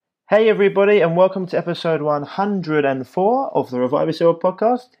Hey everybody, and welcome to episode 104 of the Revive Yourself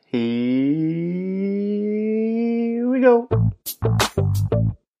podcast. Here we go.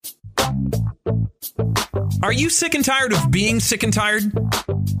 Are you sick and tired of being sick and tired?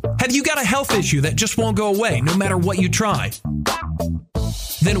 Have you got a health issue that just won't go away no matter what you try?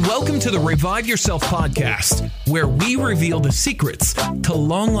 Then welcome to the Revive Yourself podcast, where we reveal the secrets to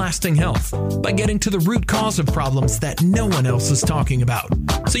long-lasting health by getting to the root cause of problems that no one else is talking about.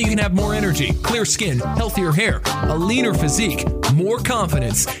 So you can have more energy, clear skin, healthier hair, a leaner physique, more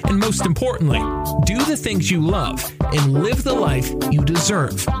confidence, and most importantly, do the things you love and live the life you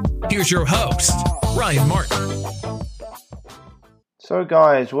deserve. Here's your host, Ryan Martin. So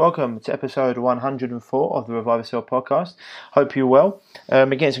guys, welcome to episode 104 of the Revive Yourself podcast. Hope you're well.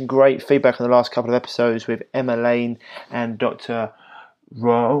 Getting some great feedback on the last couple of episodes with Emma Lane and Dr.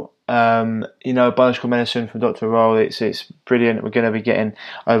 Rowe. Biological medicine from Dr. Rowe, it's brilliant. We're going to be getting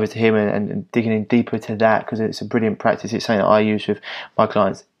over to him and digging in deeper to that because it's a brilliant practice. It's something that I use with my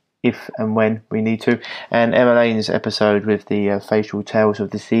clients if and when we need to. And Emma Lane's episode with the facial tales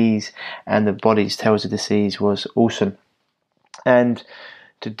of disease and the body's tales of disease was awesome. And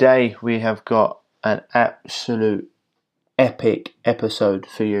today we have got an absolute epic episode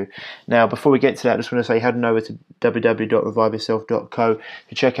for you. Now, before we get to that, I just want to say head on over to www.reviveyourself.co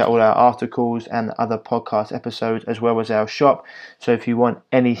to check out all our articles and other podcast episodes, as well as our shop. So if you want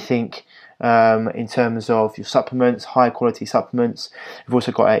anything in terms of your supplements, high quality supplements, we've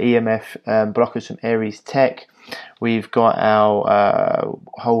also got our EMF blockers from Aries Tech. We've got our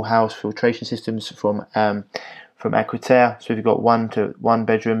whole house filtration systems from Aquitaire. So if you've got one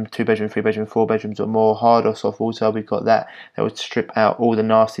bedroom, 2 bedroom, 3 bedroom, 4 bedrooms or more, hard or soft water, we've got that would strip out all the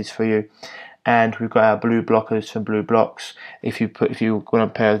nasties for you. And we've got our blue blockers from Blue Blocks. If you want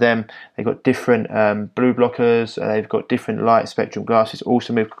a pair of them, they've got different blue blockers. They've got different light spectrum glasses.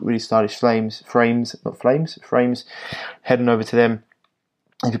 Also with really stylish frames. Heading over to them.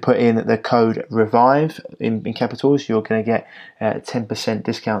 If you put in the code REVIVE in capitals, you're going to get a 10%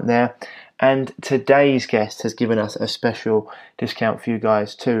 discount there. And today's guest has given us a special discount for you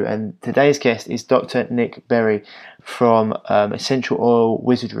guys too. And today's guest is Dr. Nick Berry from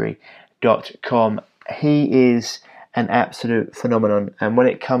EssentialOilWizardry.com. He is an absolute phenomenon. And when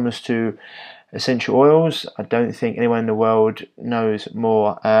it comes to essential oils, I don't think anyone in the world knows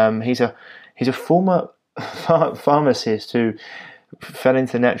more. He's a former pharmacist who fell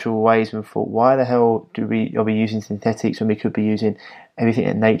into natural ways and thought, why the hell are we using synthetics when we could be using everything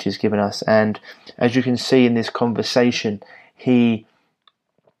that nature's given us? And as you can see in this conversation, his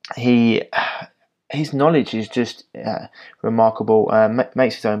knowledge is just remarkable.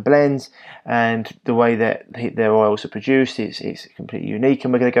 Makes his own blends, and the way that their oils are produced is completely unique.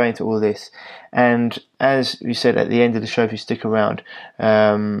 And we're going to go into all this. And as we said at the end of the show, if you stick around,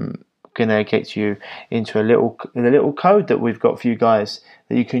 gonna get you into a little code that we've got for you guys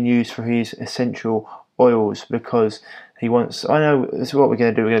that you can use for his essential oils, because he wants. I know this is what we're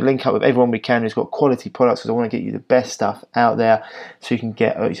going to do. We're going to link up with everyone we can who's got quality products, because I want to get you the best stuff out there, so you can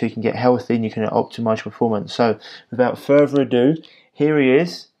get healthy and you can optimize your performance. So, without further ado, here he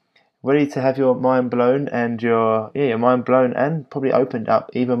is, ready to have your mind blown and your mind blown and probably opened up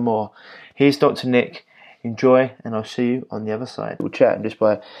even more. Here's Dr. Nick. Enjoy, and I'll see you on the other side. We'll chat just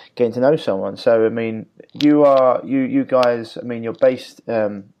by getting to know someone. So, I mean, you guys. I mean, you're based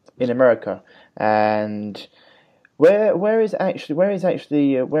in America, and where are you actually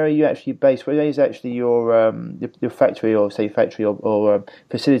based? Where is actually your factory, or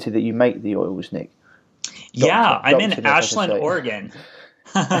facility that you make the oils, Nick? I'm in Ashland, Oregon.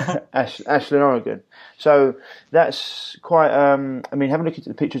 Ashland, Oregon. So that's quite. Having a look at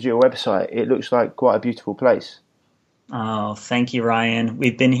the pictures of your website, it looks like quite a beautiful place. Oh, thank you, Ryan.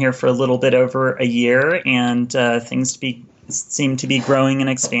 We've been here for a little bit over a year, and things seem to be growing and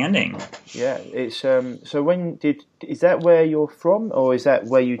expanding. Yeah, it's. So is that where you're from, or is that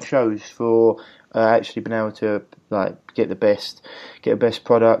where you chose for actually being able to get the best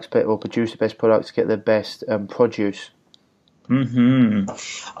products, or produce the best products, get the best produce?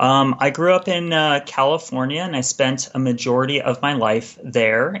 I grew up in California, and I spent a majority of my life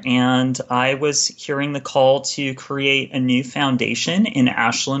there, and I was hearing the call to create a new foundation in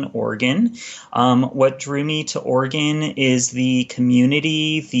Ashland, Oregon. What drew me to Oregon is the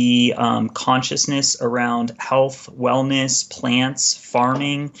community, the consciousness around health, wellness, plants,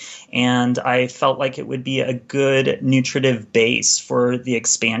 farming, and I felt like it would be a good nutritive base for the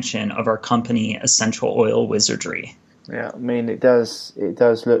expansion of our company, Essential Oil Wizardry. Yeah, I mean, it does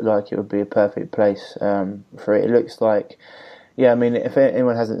look like it would be a perfect place for it. It looks like Yeah, I mean, if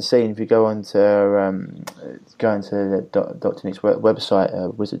anyone hasn't seen, if you go on to Dr. Nick's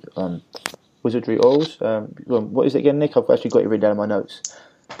website, Wizardry Oils. What is it again, Nick? I've actually got it written down in my notes.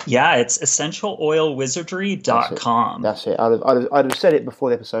 Yeah, it's essentialoilwizardry.com. That's it. I'd have said it before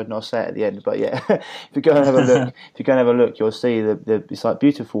the episode, and I'll say it at the end. But yeah, if you go and have a look, you'll see it's like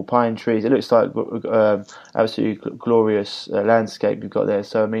beautiful pine trees. It looks like absolutely glorious landscape you've got there.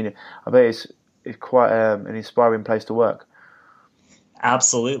 So I mean, I bet it's quite an inspiring place to work.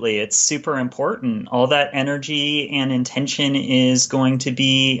 Absolutely. It's super important. All that energy and intention is going to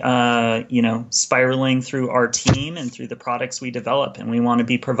be, spiraling through our team and through the products we develop. And we want to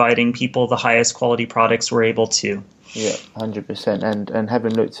be providing people the highest quality products we're able to. Yeah, 100%. And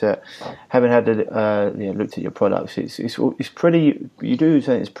having looked at your products, it's pretty. You do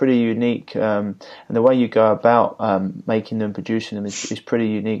something that's pretty unique, and the way you go about making them, producing them is pretty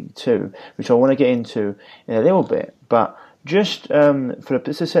unique too, which I want to get into in a little bit, but. Just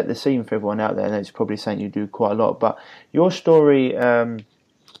to set the scene for everyone out there, and it's probably something you do quite a lot, but your story, I've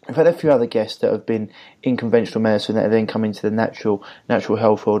had a few other guests that have been in conventional medicine that have then come into the natural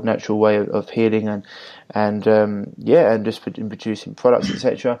health world, natural way of healing and just producing products,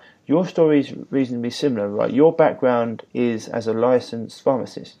 etc. Your story is reasonably similar, right? Your background is as a licensed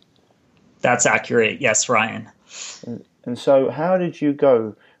pharmacist. That's accurate. Yes, Ryan. And so how did you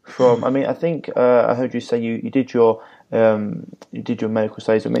go from, I mean, I think I heard you say you did your medical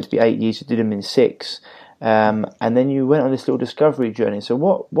studies. It were meant to be 8 years. You did them in 6, and then you went on this little discovery journey. So,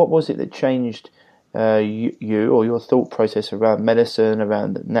 what was it that changed you or your thought process around medicine,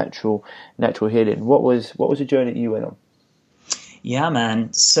 around natural healing? What was the journey that you went on? Yeah,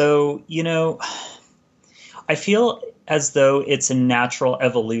 man. So I feel as though it's a natural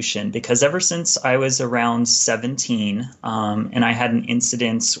evolution because ever since I was around 17 and I had an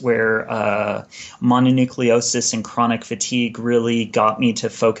incident where mononucleosis and chronic fatigue really got me to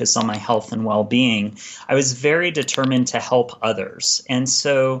focus on my health and well-being, I was very determined to help others. And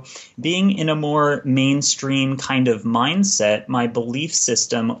so being in a more mainstream kind of mindset, my belief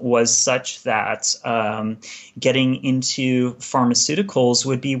system was such that getting into pharmaceuticals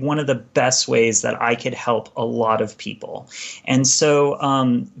would be one of the best ways that I could help a lot of people. And so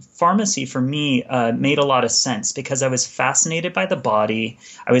pharmacy for me made a lot of sense because I was fascinated by the body.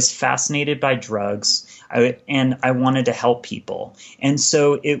 I was fascinated by drugs. And I wanted to help people. And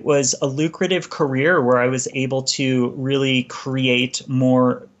so it was a lucrative career where I was able to really create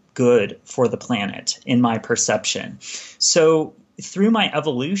more good for the planet in my perception. So through my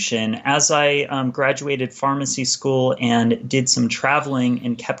evolution, as I graduated pharmacy school and did some traveling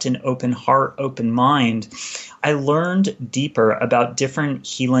and kept an open heart, open mind, I learned deeper about different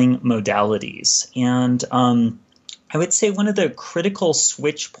healing modalities. And I would say one of the critical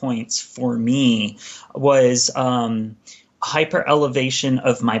switch points for me was hyper elevation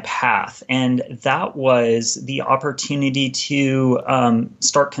of my path. And that was the opportunity to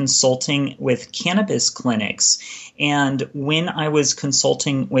start consulting with cannabis clinics. And when I was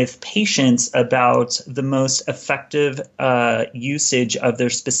consulting with patients about the most effective usage of their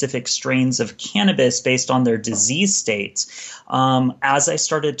specific strains of cannabis based on their disease states, as I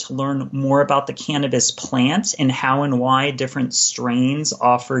started to learn more about the cannabis plant and how and why different strains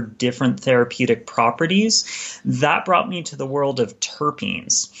offer different therapeutic properties, that brought me to the world of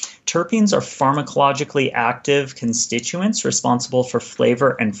terpenes. Terpenes are pharmacologically active constituents responsible for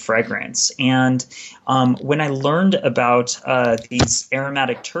flavor and fragrance. And when I learned about these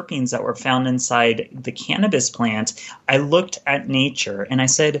aromatic terpenes that were found inside the cannabis plant, I looked at nature and I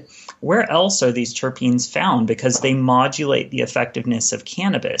said, where else are these terpenes found? Because they modulate the effectiveness of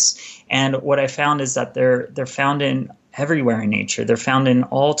cannabis. And what I found is that they're found in everywhere in nature. They're found in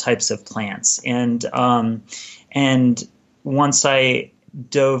all types of plants. And once I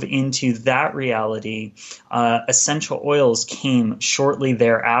dove into that reality, essential oils came shortly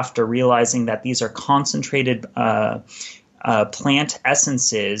thereafter, realizing that these are concentrated plant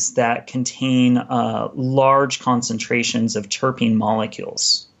essences that contain large concentrations of terpene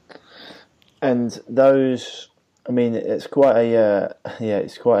molecules. And those, I mean, it's for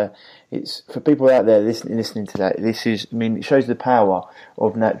people out there listening to that. This is, I mean, it shows the power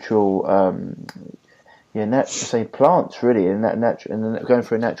of natural. Plants really, and going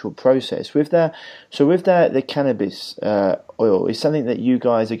through a natural process with that. So with that, the cannabis oil is something that you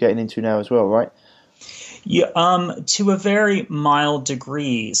guys are getting into now as well, right? Yeah, to a very mild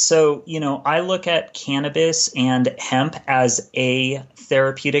degree. So, I look at cannabis and hemp as a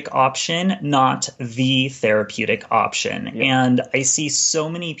therapeutic option, not the therapeutic option. Yeah. And I see so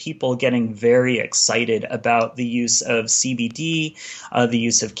many people getting very excited about the use of CBD, the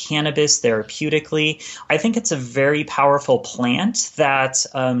use of cannabis therapeutically. I think it's a very powerful plant that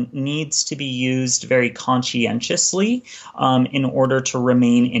needs to be used very conscientiously in order to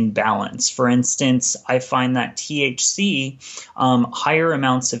remain in balance. For instance, I find that THC, higher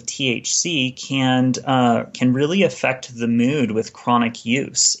amounts of THC can really affect the mood with chronic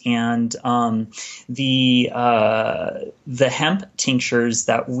use. And the hemp tinctures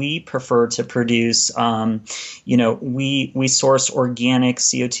that we prefer to produce, we source organic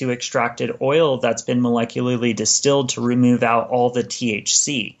CO2 extracted oil that's been molecularly distilled to remove out all the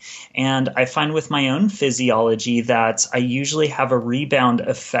THC. And I find with my own physiology that I usually have a rebound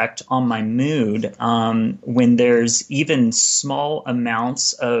effect on my mood when there's even small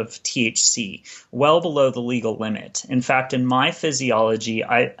amounts of THC, well below the legal limit. In fact, in my physiology,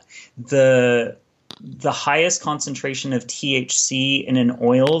 the highest concentration of THC in an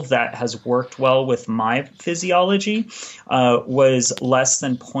oil that has worked well with my physiology was less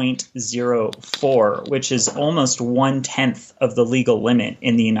than 0.04, which is almost 1/10 of the legal limit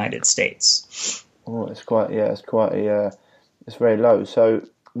in the United States. Oh, it's it's very low. So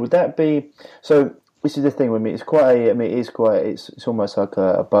would that be, so this is the thing with me, it's almost like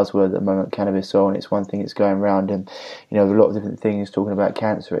a buzzword at the moment, cannabis oil, and it's one thing that's going around, and, a lot of different things talking about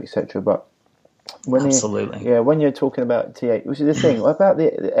cancer, etc. But Absolutely. When you're talking about THC, which is the thing, what about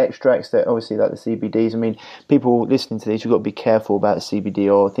the extracts that obviously like the CBDs? I mean, people listening to these, you've got to be careful about CBD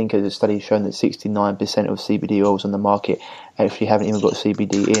oil. I think a study shown that 69% of CBD oils on the market actually haven't even got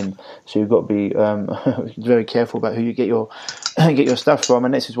CBD in. So you've got to be very careful about who you get your stuff from.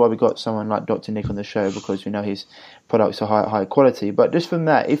 And this is why we got someone like Dr. Nick on the show, because we know his products are high quality. But just from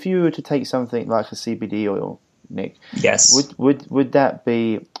that, if you were to take something like a CBD oil, Nick, yes, would that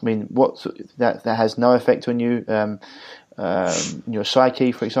be? I mean, that has no effect on you, your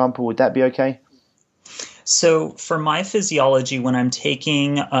psyche, for example? Would that be okay? So for my physiology, when I'm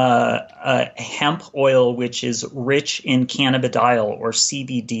taking a hemp oil, which is rich in cannabidiol or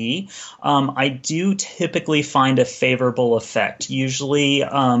CBD, I do typically find a favorable effect, usually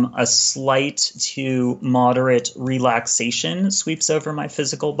a slight to moderate relaxation sweeps over my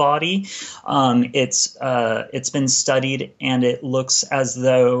physical body. It's been studied, and it looks as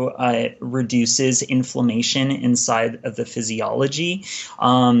though it reduces inflammation inside of the physiology.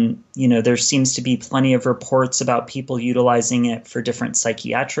 There seems to be plenty of reports about people utilizing it for different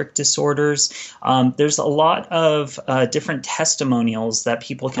psychiatric disorders. There's a lot of different testimonials that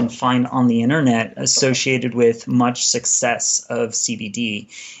people can find on the internet associated with much success of CBD.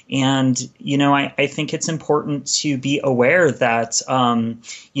 And, I think it's important to be aware that,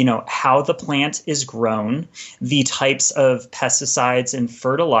 how the plant is grown, the types of pesticides and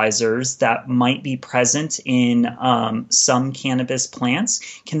fertilizers that might be present in some cannabis plants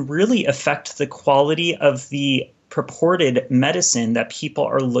can really affect the quality of the purported medicine that people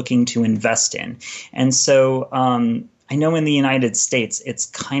are looking to invest in. And so I know in the United States, it's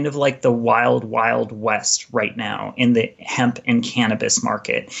kind of like the wild, wild west right now in the hemp and cannabis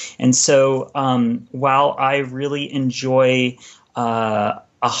market. And so while I really enjoy a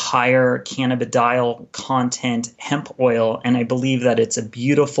higher cannabidiol content hemp oil, and I believe that it's a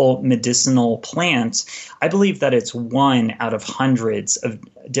beautiful medicinal plant, I believe that it's one out of hundreds of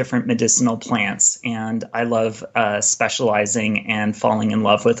different medicinal plants, and I love specializing and falling in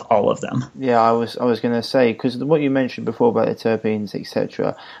love with all of them. Yeah, I was going to say, because what you mentioned before about the terpenes,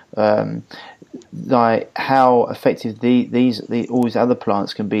 etc., like how effective all these other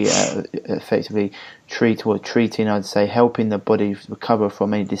plants can be effectively treating, I'd say, helping the body recover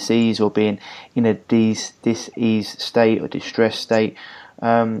from any disease or being in a disease state or distressed state.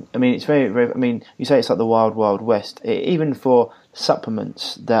 I mean, it's very, very. I mean, you say it's like the wild, wild west. Even for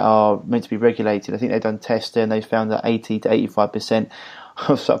supplements that are meant to be regulated, I think they've done tests there and they found that 80 to 85%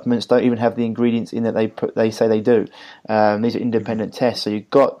 of supplements don't even have the ingredients in that they say they do. These are independent tests, so you've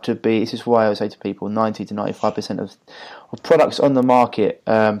got to be. This is why I would say to people, 90 to 95% of products on the market,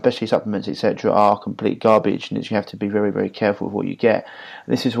 especially supplements, etc., are complete garbage, and you have to be very, very careful with what you get.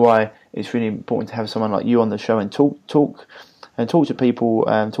 This is why it's really important to have someone like you on the show and talk to people,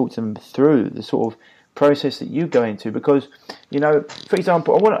 talk to them through the sort of process that you go into, because for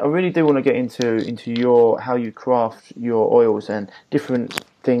example, I really do want to get into your how you craft your oils and different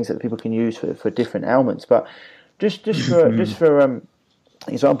things that people can use for different ailments. But just for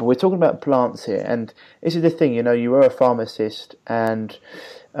example, we're talking about plants here, and this is the thing. You were a pharmacist, and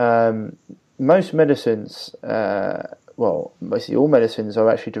most medicines, well, basically all medicines are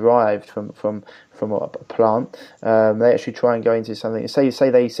actually derived from a plant. They actually try and go into something. Say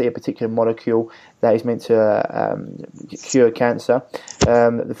they see a particular molecule that is meant to cure cancer.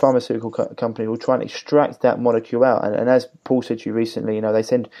 The pharmaceutical company will try and extract that molecule out. And as Paul said to you recently, they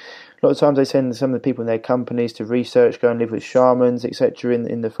send. A lot of times they send some of the people in their companies to research, go and live with shamans, etc.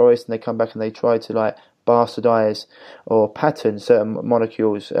 in the forest, and they come back and they try to bastardize or patent certain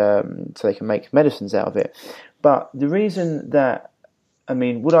molecules so they can make medicines out of it. But the reason that,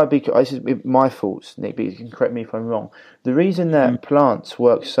 would I be, this is my thoughts, Nick, but you can correct me if I'm wrong. The reason that plants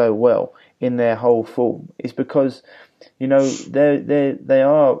work so well in their whole form is because, they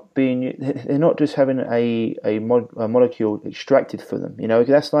are being, they're not just having a molecule extracted for them,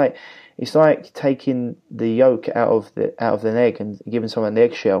 that's like, it's like taking the yolk out of an egg and giving someone the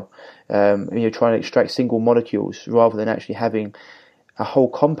eggshell. You're trying to extract single molecules rather than actually having a whole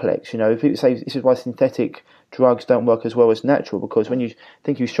complex. People say this is why synthetic drugs don't work as well as natural, because when you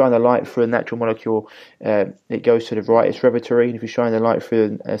think you shine the light through a natural molecule, it goes to the right, it's revocatory, and if you shine the light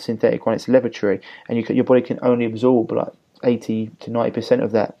through a synthetic one, it's levocatory, and your body can only absorb 80 to 90%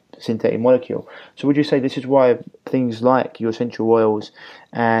 of that synthetic molecule. So would you say this is why things like your essential oils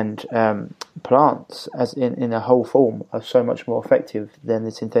and plants as in a whole form are so much more effective than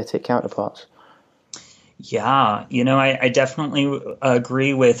the synthetic counterparts? Yeah, I definitely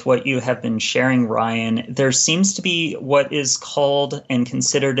agree with what you have been sharing, Ryan. There seems to be what is called and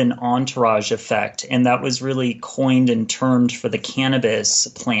considered an entourage effect, and that was really coined and termed for the cannabis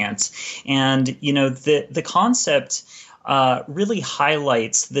plant. And, the concept really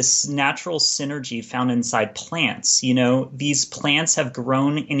highlights this natural synergy found inside plants. These plants have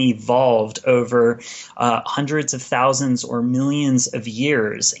grown and evolved over hundreds of thousands or millions of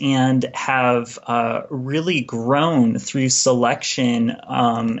years and have really grown through selection,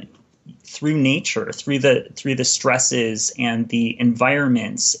 through nature, through the stresses and the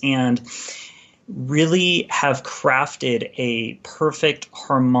environments, and really have crafted a perfect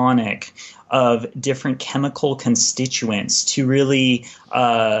harmonic of different chemical constituents to really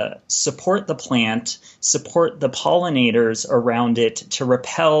support the plant, support the pollinators around it, to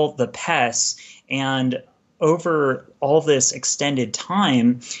repel the pests. And over all this extended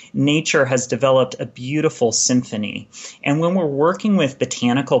time, nature has developed a beautiful symphony. And when we're working with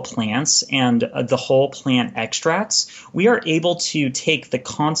botanical plants and the whole plant extracts, we are able to take the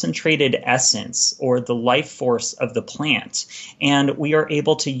concentrated essence or the life force of the plant, and we are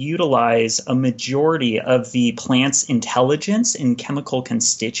able to utilize a majority of the plant's intelligence and chemical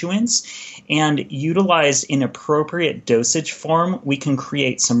constituents, and utilized in appropriate dosage form, we can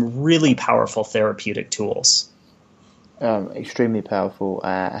create some really powerful therapeutic tools. Extremely powerful.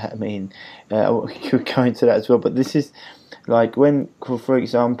 You could go into that as well, but this is like when, for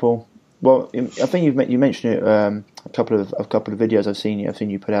example, well, I think you mentioned it a couple of videos I've seen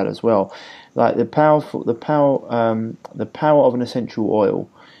you put out as well. Like the power of an essential oil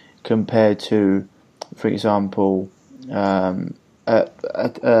compared to, for example, a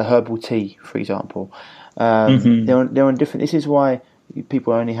herbal tea, for example. They're on different. This is why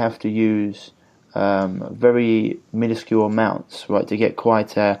people only have to use very minuscule amounts, right, to get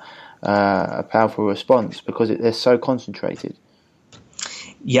quite a powerful response, because they're so concentrated.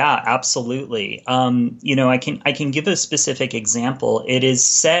 Yeah, absolutely. I can give a specific example. It is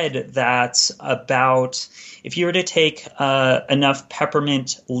said that about, if you were to take enough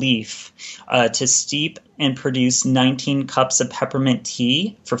peppermint leaf to steep and produce 19 cups of peppermint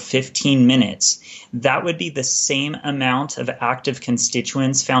tea for 15 minutes, that would be the same amount of active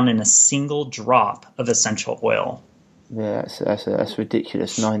constituents found in a single drop of essential oil. Yeah, that's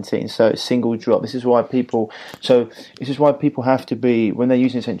ridiculous. 19. So it's single drop. This is why people have to be, when they're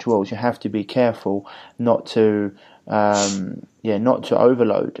using essential oils, you have to be careful not to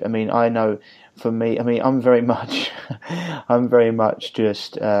overload. I know for me, I'm very much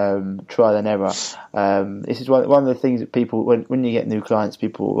just trial and error. This is one of the things that people, when you get new clients,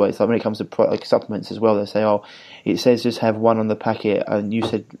 people, it's like when it comes to supplements as well, they say, oh, it says just have one on the packet, and you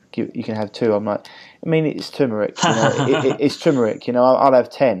said you can have two. I'm like, it's turmeric. It's turmeric. I'll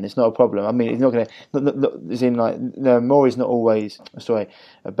have 10. It's not a problem. It's not going to. As in, more is not always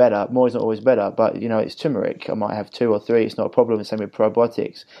better. More is not always better. But it's turmeric. I might have 2 or 3. It's not a problem. The same with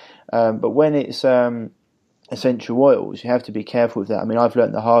probiotics. But when it's essential oils, you have to be careful with that. I've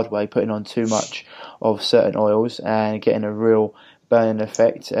learned the hard way, putting on too much of certain oils and getting a real burning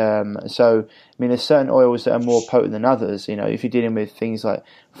effect. There's certain oils that are more potent than others. If you're dealing with things like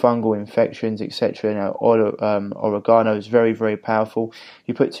fungal infections, etc., oregano is very, very powerful.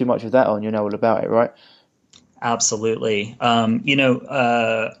 You put too much of that on, you know all about it, right? Absolutely.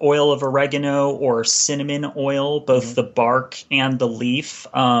 Oil of oregano or cinnamon oil, both the bark and the leaf,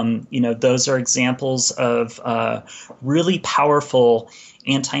 those are examples of really powerful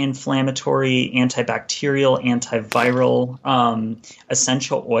anti-inflammatory, antibacterial, antiviral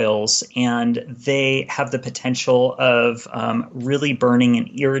essential oils, and they have the potential of really burning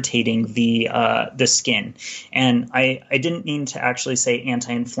and irritating the skin. And I didn't mean to actually say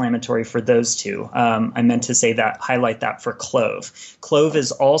anti-inflammatory for those two. I meant to say highlight that for clove. Clove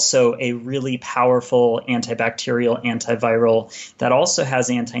is also a really powerful antibacterial, antiviral that also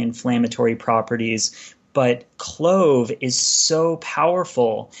has anti-inflammatory properties. But clove is so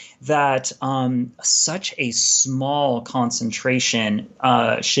powerful that such a small concentration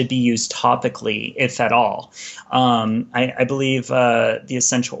should be used topically, if at all. I believe the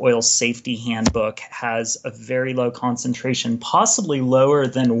Essential Oil Safety Handbook has a very low concentration, possibly lower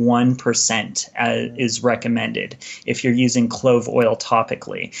than 1% is recommended if you're using clove oil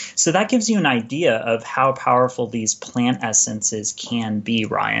topically. So that gives you an idea of how powerful these plant essences can be,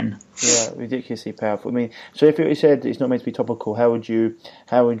 Ryan. Yeah, ridiculously powerful. I mean, so if it said it's not meant to be topical, how would you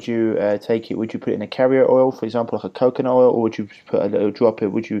take it? Would you put it in a carrier oil, for example, like a coconut oil, or would you put a little drop?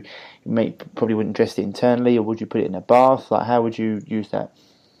 Would you probably wouldn't dress it internally, or would you put it in a bath? Like, how would you use that?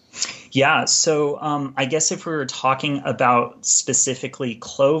 Yeah, so I guess if we were talking about specifically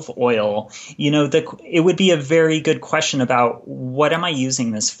clove oil, it would be a very good question about what am I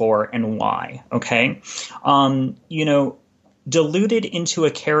using this for and why? Okay, diluted into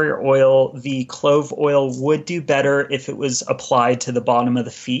a carrier oil, the clove oil would do better if it was applied to the bottom of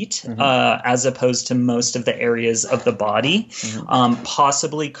the feet, as opposed to most of the areas of the body.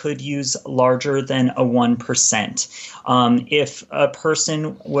 Possibly could use larger than a 1%. If a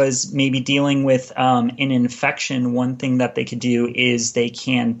person was maybe dealing with an infection, one thing that they could do is they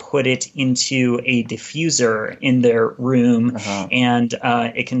can put it into a diffuser in their room, and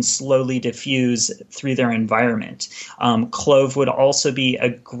it can slowly diffuse through their environment. Clove would also be a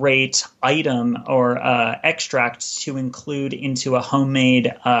great item or extract to include into a homemade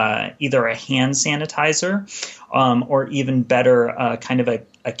either a hand sanitizer or even better kind of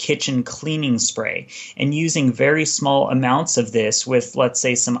a kitchen cleaning spray, and using very small amounts of this with, let's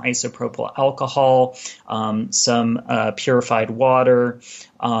say, some isopropyl alcohol, some purified water,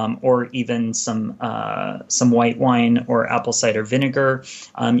 or even some white wine or apple cider vinegar.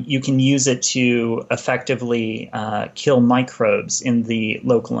 You can use it to effectively kill microbes in the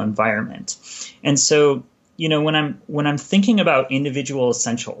local environment. And so, when I'm thinking about individual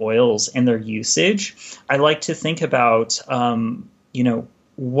essential oils and their usage, I like to think about,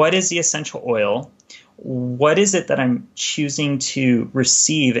 what is the essential oil? What is it that I'm choosing to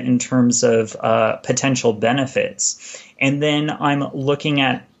receive in terms of potential benefits? And then I'm looking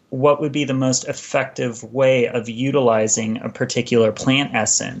at what would be the most effective way of utilizing a particular plant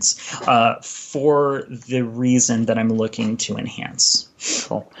essence for the reason that I'm looking to enhance.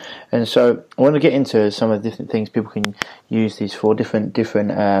 Cool. And so I want to get into some of the different things people can use these for, different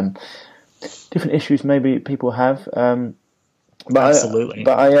issues maybe people have. But absolutely.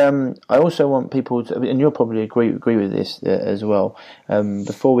 I also want people to, and you'll probably agree with this as well.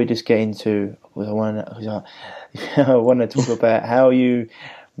 Before we just get into, I want to talk about how you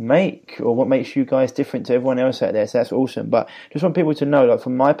make, or what makes you guys different to everyone else out there. So that's awesome. But just want people to know, like,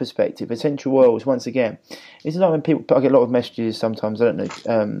 from my perspective, essential oils, once again, it's like when people, I get a lot of messages sometimes, I don't know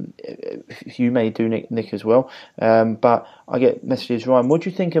if you may do, Nick as well, but I get messages, Ryan, what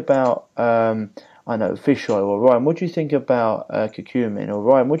do you think about I know fish oil, or Ryan, what do you think about curcumin, or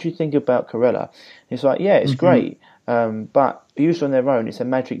Ryan, what do you think about chlorella? It's like, yeah, it's great, but used on their own, it's a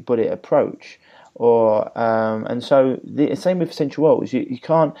magic bullet approach. And so the same with essential oils. You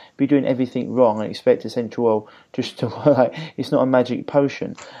can't be doing everything wrong and expect essential oil just to work. It's not a magic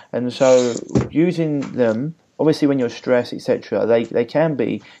potion. And so using them, obviously when you're stressed, etc., they can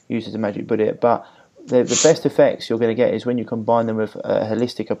be used as a magic bullet, but the best effects you're going to get is when you combine them with a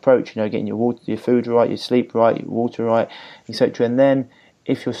holistic approach, getting your food right, your sleep right, your water right, etc. And then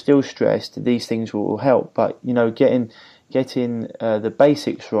if you're still stressed, these things will help. But getting the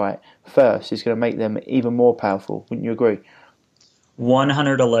basics right first is going to make them even more powerful. Wouldn't you agree?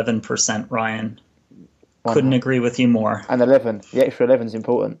 111%, Ryan. Couldn't agree with you more. And 11. The extra 11 is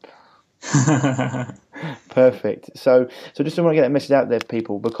important. Perfect. So just want to get that message out there,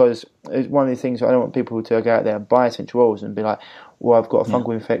 people, because it's one of the things I don't want people to go out there and buy essential oils and be like, well, I've got a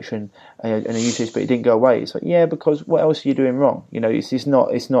fungal infection and I use this, but it didn't go away. It's like, yeah, because what else are you doing wrong? It's not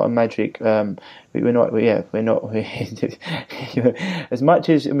a magic. We're not. As much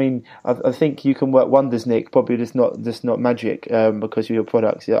as, I think you can work wonders, Nick. Probably just not magic, because your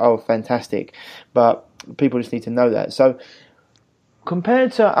products are fantastic. But people just need to know that. So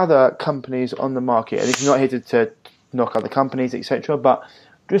compared to other companies on the market, and if you're not here to knock other companies, etc., but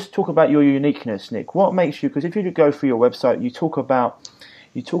just talk about your uniqueness, Nick. What makes you? Because if you go through your website, you talk about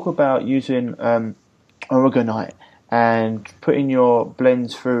using Oregonite and putting your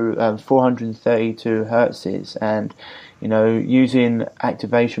blends through 432 hertzes, and using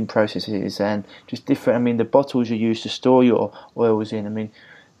activation processes and just different. I mean, the bottles you use to store your oils in. I mean,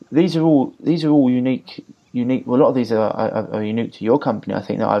 these are all unique. Well, a lot of these are unique to your company. I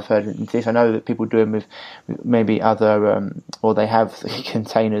think that I've heard this. I know that people do them with maybe other, or they have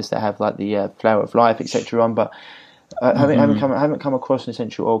containers that have like the Flower of Life, etc. on. But I haven't come across an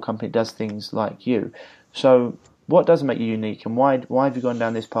essential oil company that does things like you. So, what does make you unique, and why have you gone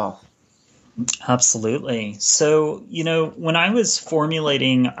down this path? Absolutely. So, when I was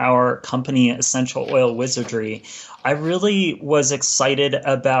formulating our company, Essential Oil Wizardry, I really was excited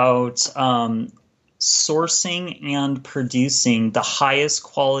about sourcing and producing the highest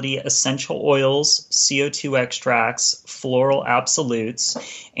quality essential oils, CO2 extracts, floral absolutes,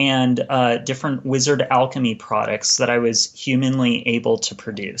 and different wizard alchemy products that I was humanly able to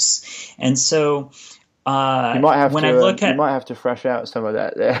produce. And so you might have to thrash out some of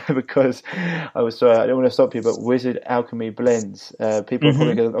that there because I don't want to stop you, but Wizard Alchemy blends. People are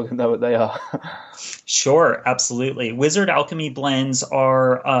probably going to know what they are. Sure, absolutely. Wizard Alchemy blends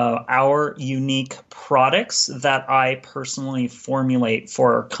are our unique products that I personally formulate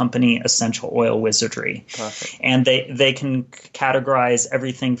for our company, Essential Oil Wizardry. Perfect. And they can categorize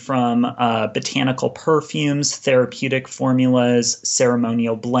everything from botanical perfumes, therapeutic formulas,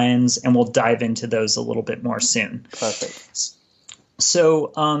 ceremonial blends, and we'll dive into those a little bit more soon. Perfect.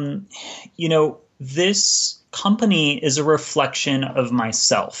 So, this company is a reflection of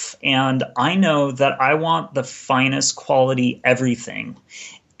myself, and I know that I want the finest quality everything,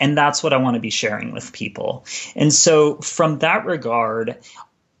 and that's what I want to be sharing with people. And so from that regard,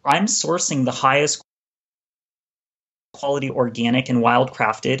 I'm sourcing the highest quality organic and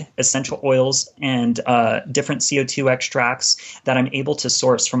wildcrafted essential oils and different CO2 extracts that I'm able to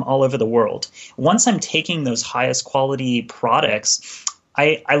source from all over the world. Once I'm taking those highest quality products,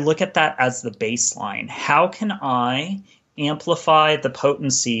 I look at that as the baseline. How can I amplify the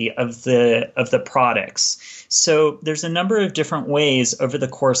potency of the products? So there's a number of different ways over the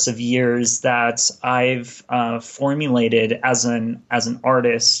course of years that I've formulated as an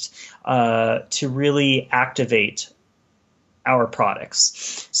artist to really activate our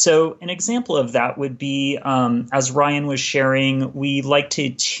products. So an example of that would be, as Ryan was sharing, we like to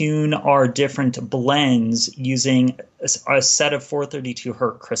tune our different blends using a set of 432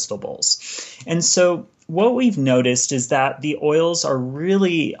 Hz crystal bowls. And so what we've noticed is that the oils are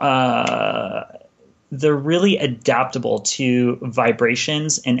really they're really adaptable to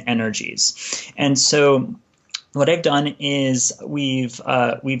vibrations and energies. And so what I've done is we've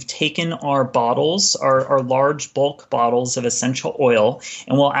taken our bottles, our large bulk bottles of essential oil,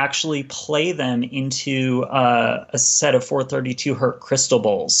 and we'll actually play them into a set of 432 Hz crystal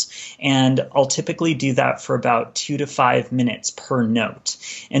bowls. And I'll typically do that for about 2 to 5 minutes per note.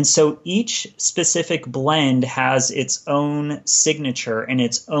 And so each specific blend has its own signature and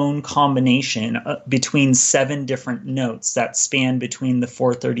its own combination between 7 different notes that span between the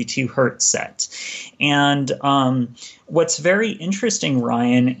 432 Hz set. And what's very interesting,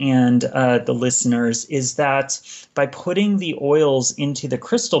 Ryan, and the listeners, is that by putting the oils into the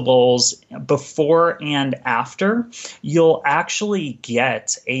crystal bowls before and after, you'll actually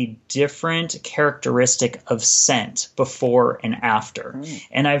get a different characteristic of scent before and after.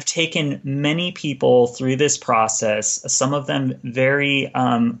 And I've taken many people through this process, some of them very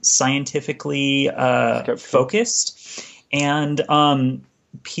scientifically focused, and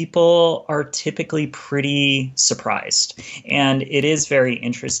people are typically pretty surprised, and it is very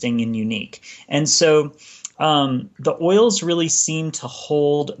interesting and unique. And so the oils really seem to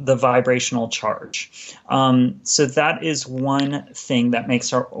hold the vibrational charge. So that is one thing that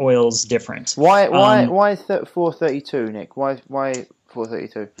makes our oils different. Why 432, Nick? Why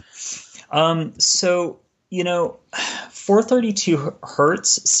 432? So 432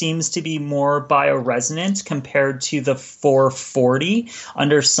 hertz seems to be more bioresonant compared to the 440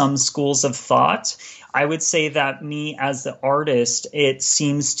 under some schools of thought. I would say that me as the artist, it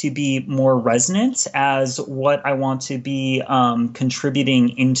seems to be more resonant as what I want to be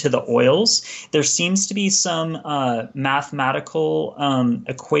contributing into the oils. There seems to be some mathematical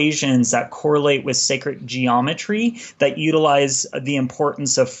equations that correlate with sacred geometry that utilize the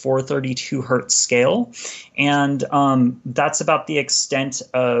importance of 432 hertz scale. And that's about the extent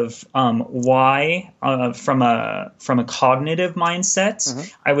of why, from a cognitive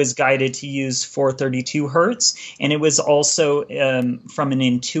mindset, I was guided to use 432 hertz, and it was also from an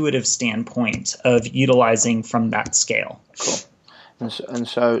intuitive standpoint of utilizing from that scale. Cool. And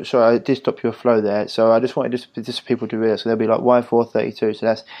so, sorry, I did stop your flow there. So I just wanted just people to realize. So they'll be like, why 432? So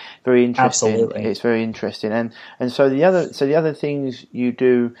that's very interesting. Absolutely. It's very interesting. And so the other things you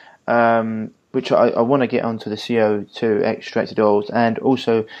do, which I want to get onto the CO2 extracted oils, and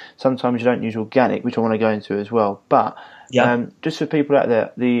also sometimes you don't use organic, which I want to go into as well. But just for people out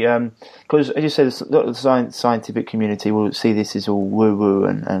there, because as you said, a lot of the scientific community will see this as all woo-woo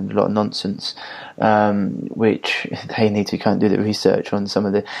and a lot of nonsense, which they need to kind of do the research on some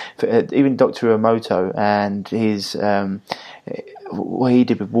of the, even Dr. Emoto and his, what he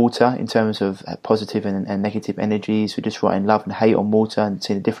did with water in terms of positive and negative energies, for just writing love and hate on water and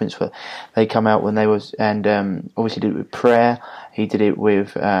seeing the difference for they come out when they was, and obviously did it with prayer. He did it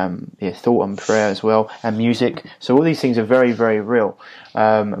with thought and prayer as well, and music. So all these things are very, very real,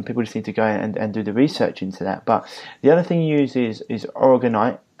 and people just need to go and do the research into that. But the other thing you use is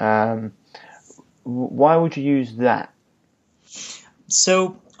organite. Why would you use that?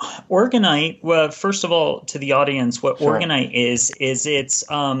 So organite, well, first of all, to the audience, what Sure. organite is it's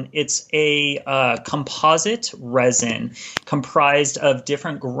a composite resin comprised of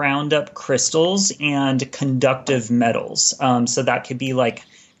different ground up crystals and conductive metals. So that could be like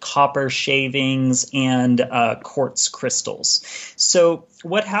copper shavings and quartz crystals. So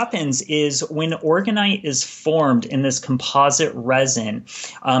what happens is when organite is formed in this composite resin,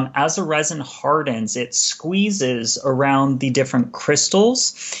 as the resin hardens, it squeezes around the different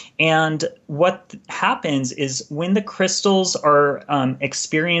crystals. And what happens is when the crystals are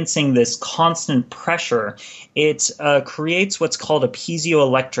experiencing this constant pressure, it creates what's called a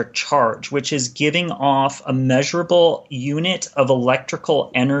piezoelectric charge, which is giving off a measurable unit of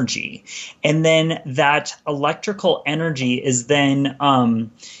electrical energy. And then that electrical energy is then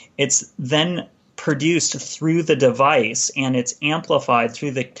it's then produced through the device, and it's amplified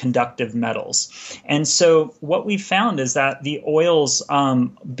through the conductive metals. And so what we found is that the oils,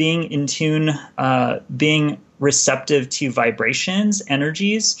 being in tune, being receptive to vibrations,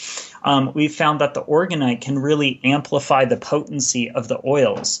 energies, we found that the organite can really amplify the potency of the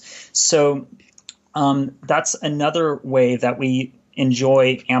oils. So that's another way that we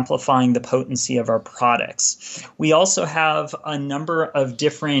enjoy amplifying the potency of our products. We also have a number of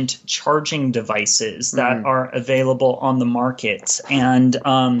different charging devices that are available on the market. And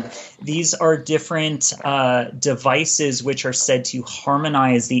these are different devices which are said to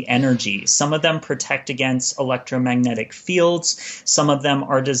harmonize the energy. Some of them protect against electromagnetic fields. Some of them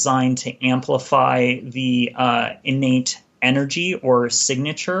are designed to amplify the innate energy or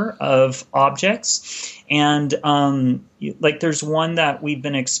signature of objects. And like there's one that we've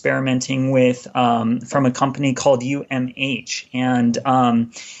been experimenting with from a company called UMH,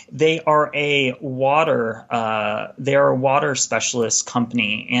 and they are a water specialist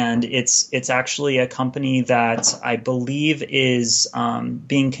company, and it's actually a company that I believe is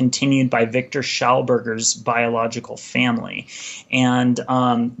being continued by Victor Schallberger's biological family, and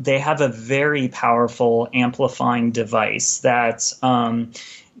they have a very powerful amplifying device that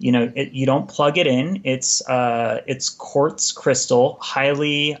you don't plug it in. It's quartz crystal,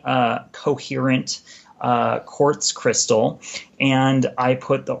 highly coherent quartz crystal, and I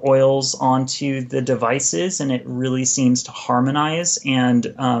put the oils onto the devices, and it really seems to harmonize and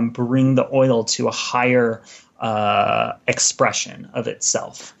bring the oil to a higher expression of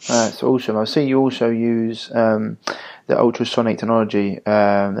itself. That's awesome. I see you also use the ultrasonic technology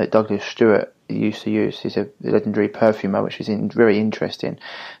that Douglas Stewart used to use. He's a legendary perfumer, which is very interesting.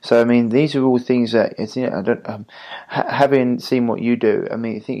 So, I mean, these are all things that having seen what you do, I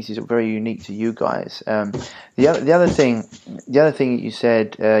mean, I think this is very unique to you guys. The other thing you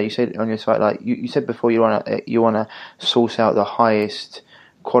said on your site, like you said before, you wanna source out the highest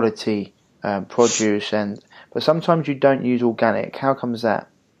quality produce, but sometimes you don't use organic. How comes that?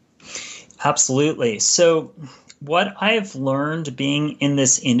 Absolutely. So what I've learned being in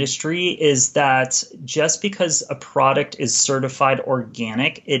this industry is that just because a product is certified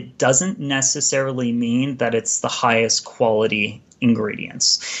organic, it doesn't necessarily mean that it's the highest quality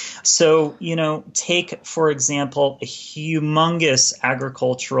ingredients. So, take, for example, a humongous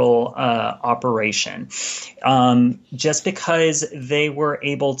agricultural operation. Just because they were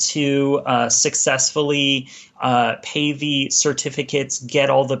able to successfully pay the certificates, get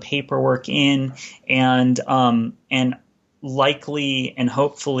all the paperwork in, and likely and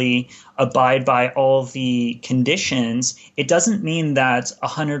hopefully abide by all the conditions, it doesn't mean that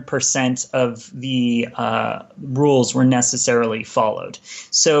 100% of the rules were necessarily followed.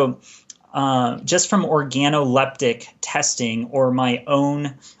 So just from organoleptic testing or my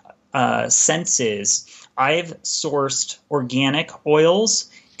own senses, I've sourced organic oils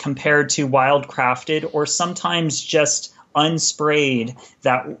compared to wild crafted or sometimes just unsprayed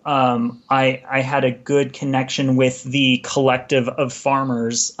that I had a good connection with the collective of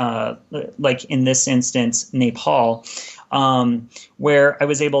farmers, like in this instance, Nepal, where I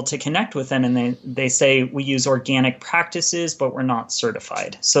was able to connect with them, and they say we use organic practices, but we're not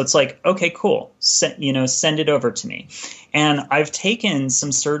certified. So it's like, okay, cool, send it over to me. And I've taken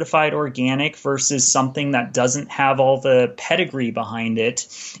some certified organic versus something that doesn't have all the pedigree behind it,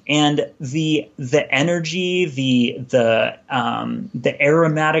 and the energy, the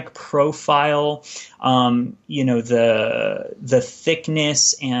aromatic profile, the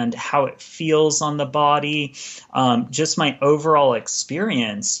thickness and how it feels on the body, just my overall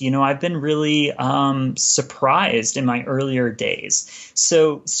experience. I've been really surprised in my earlier days.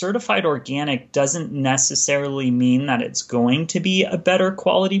 So certified organic doesn't necessarily mean that it's going to be a better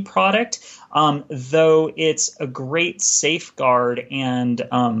quality product, though it's a great safeguard and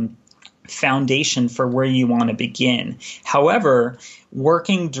foundation for where you want to begin. However,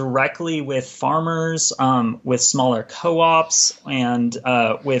 working directly with farmers, with smaller co-ops, and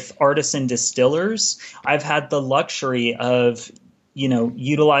with artisan distillers, I've had the luxury of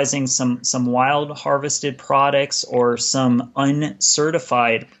utilizing some wild harvested products or some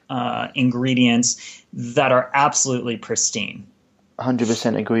uncertified ingredients that are absolutely pristine.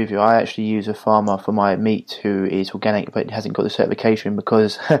 100% agree with you. I actually use a farmer for my meat who is organic but hasn't got the certification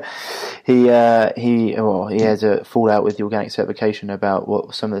because he has a fallout with the organic certification about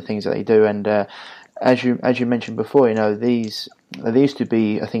what some of the things that they do. And as you mentioned before, there used to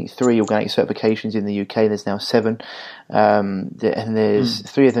be, I think, 3 organic certifications in the UK. There's now 7, and there's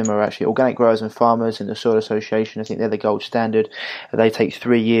 3 of them are actually organic growers and farmers and the Soil Association. I think they're the gold standard. They take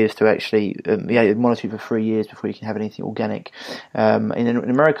 3 years to actually monitor you for 3 years before you can have anything organic. In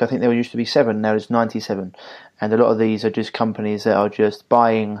America, I think there used to be 7. Now there's 97. And a lot of these are just companies that are just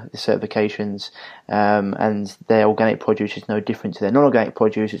buying the certifications, and their organic produce is no different to their non-organic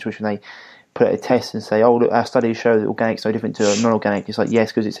produce. It's which when they put a test and say, oh, look, our studies show that organic's no different to non-organic. It's like,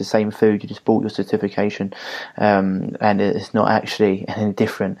 yes, because it's the same food. You just bought your certification, and it's not actually any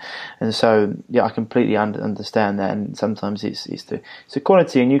different. And so, yeah, I completely understand that. And sometimes it's the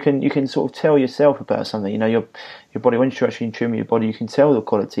quality, and you can sort of tell yourself about something. Your body, once you're actually in tune with your body, you can tell the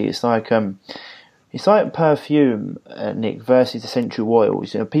quality. It's like perfume, Nick, versus essential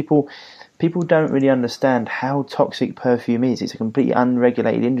oils. People don't really understand how toxic perfume is. It's a completely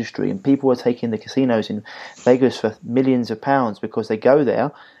unregulated industry, and people are taking the casinos in Vegas for millions of pounds because they go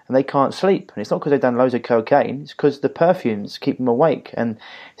there and they can't sleep. And it's not because they've done loads of cocaine. It's because the perfumes keep them awake, and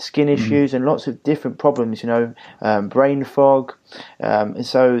skin issues and lots of different problems, brain fog. And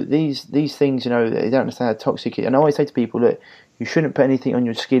so these things, they don't understand how toxic it is. And I always say to people, look, you shouldn't put anything on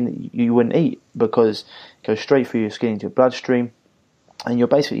your skin that you wouldn't eat, because it goes straight through your skin into your bloodstream, and you're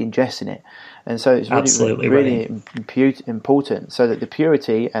basically ingesting it. And so it's really important, so that the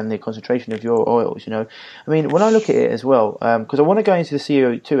purity and the concentration of your oils, I mean, when I look at it as well, because I want to go into the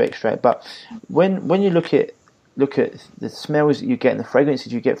CO2 extract, but when you look at the smells that you get and the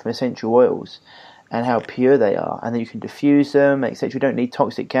fragrances you get from essential oils and how pure they are, and that you can diffuse them, etc., you don't need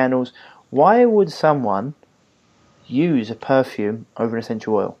toxic candles, why would someone use a perfume over an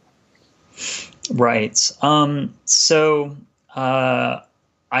essential oil? Right.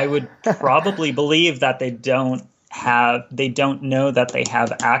 I would probably believe that they don't know that they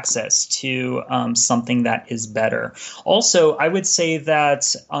have access to something that is better. Also, I would say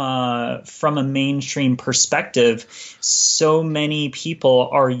that from a mainstream perspective, so many people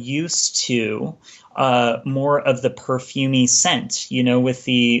are used to more of the perfumey scent, with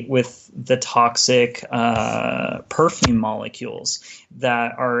the toxic perfume molecules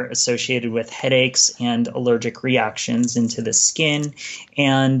that are associated with headaches and allergic reactions into the skin.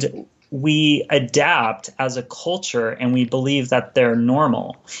 And we adapt as a culture, and we believe that they're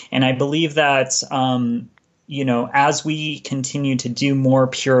normal. And I believe that as we continue to do more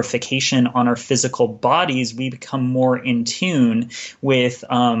purification on our physical bodies, we become more in tune with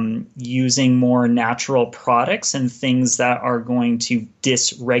using more natural products and things that are going to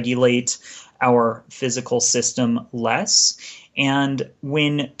dysregulate our physical system less. And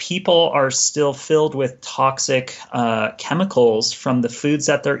when people are still filled with toxic chemicals from the foods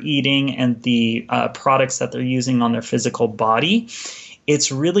that they're eating and the products that they're using on their physical body,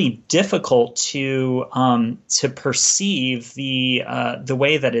 it's really difficult to perceive the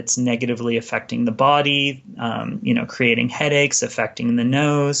way that it's negatively affecting the body, creating headaches, affecting the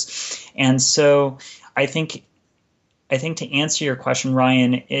nose. And so I think to answer your question,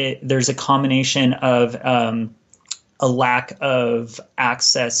 Ryan, there's a combination of a lack of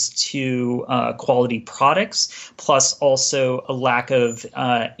access to quality products, plus also a lack of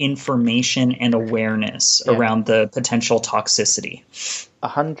information and awareness around the potential toxicity.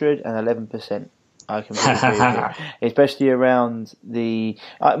 111%. I completely agree with you. Especially around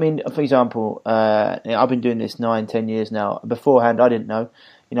for example, I've been doing this 9-10 years now. Beforehand, I didn't know.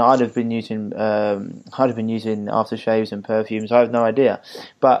 I'd have been using aftershaves and perfumes. I have no idea.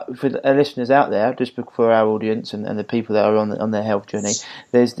 But for the listeners out there, just for our audience and the people that are on their health journey,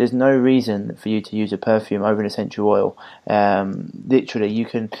 there's no reason for you to use a perfume over an essential oil. Literally, you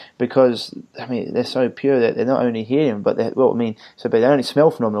can, because they're so pure that they're not only healing, but they don't only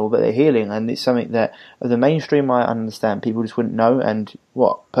smell phenomenal, but they're healing, and it's something that the mainstream, I understand, people just wouldn't know. And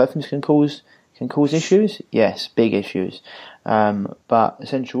what perfumes can cause issues? Yes, big issues. But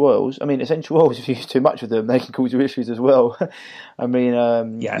essential oils, if you use too much of them, they can cause you issues as well.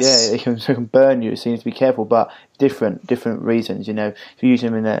 Yes. It can burn you. It seems to be careful, but different reasons. If you use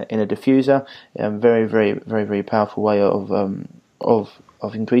them in a diffuser, very, very, very, very powerful way of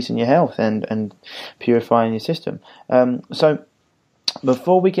increasing your health and purifying your system. So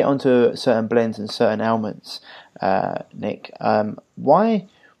before we get onto certain blends and certain ailments, Nick, what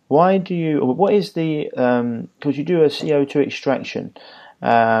is the, because you do a CO2 extraction,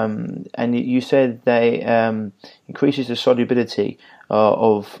 and you said they increases the solubility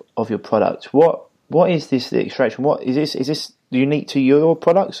of your product. What is this, the extraction? What is this? Is this unique to your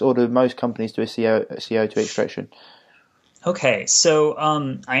products, or do most companies do a CO2 extraction? Okay, so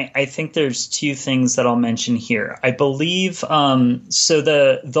I think there's two things that I'll mention here. I believe so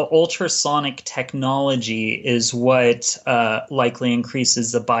the ultrasonic technology is what likely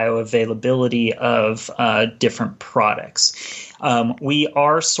increases the bioavailability of different products. We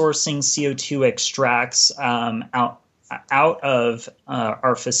are sourcing CO2 extracts out of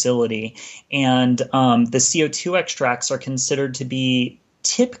our facility, and the CO2 extracts are considered to be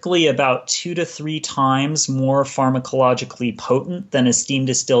typically about 2 to 3 times more pharmacologically potent than a steam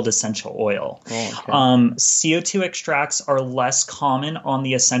distilled essential oil. Oh, okay. CO2 extracts are less common on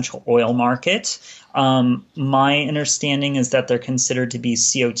the essential oil market. My understanding is that they're considered to be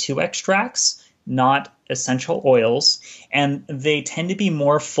CO2 extracts, not essential oils, and they tend to be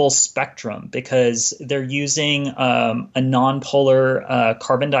more full spectrum because they're using a nonpolar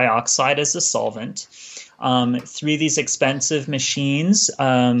carbon dioxide as a solvent. Through these expensive machines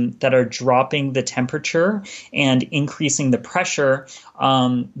that are dropping the temperature and increasing the pressure,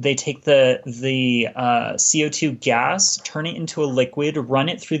 they take the CO2 gas, turn it into a liquid, run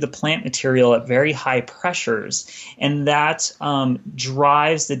it through the plant material at very high pressures, and that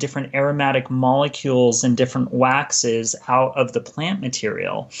drives the different aromatic molecules and different waxes out of the plant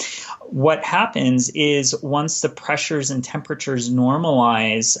material. What happens is once the pressures and temperatures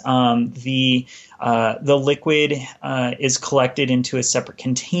normalize, the liquid is collected into a separate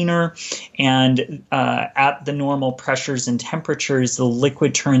container, and at the normal pressures and temperatures, the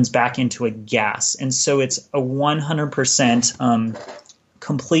liquid turns back into a gas. And so it's a 100%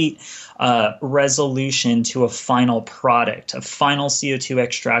 complete resolution to a final product, a final CO2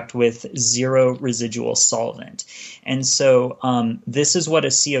 extract with zero residual solvent. And so this is what a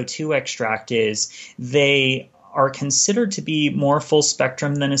CO2 extract is. They are considered to be more full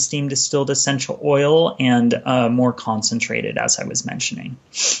spectrum than a steam distilled essential oil and more concentrated, as I was mentioning.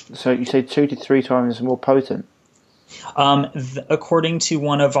 So you say 2 to 3 times more potent? According to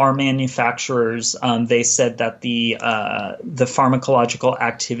one of our manufacturers, they said that the pharmacological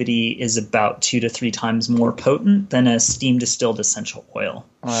activity is about 2 to 3 times more potent than a steam distilled essential oil.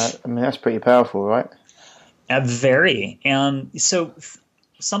 That's pretty powerful, right? Very. So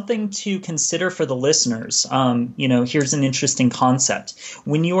something to consider for the listeners. Here's an interesting concept.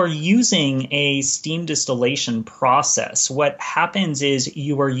 When you are using a steam distillation process, what happens is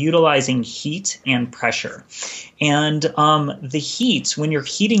you are utilizing heat and pressure. And the heat, when you're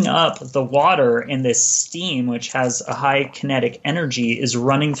heating up the water, and this steam, which has a high kinetic energy, is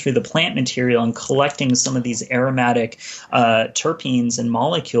running through the plant material and collecting some of these aromatic terpenes and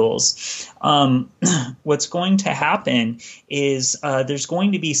molecules, what's going to happen is there's going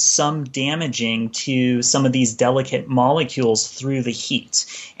going to be some damaging to some of these delicate molecules through the heat.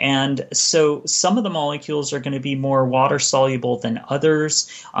 And so some of the molecules are going to be more water soluble than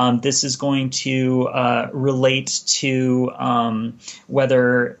others. This is going to relate to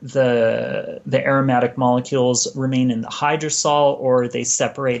whether the aromatic molecules remain in the hydrosol or they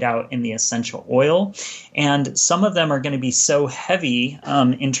separate out in the essential oil. And some of them are going to be so heavy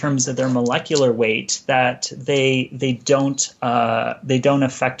in terms of their molecular weight that they don't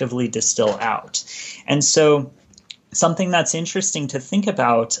effectively distill out. And so something that's interesting to think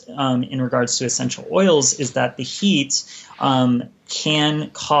about in regards to essential oils is that the heat can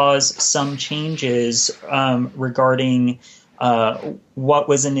cause some changes regarding what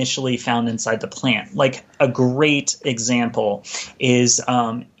was initially found inside the plant. Like a great example is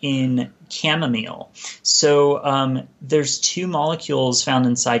in chamomile. So there's two molecules found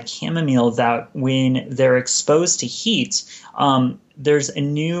inside chamomile that when they're exposed to heat, there's a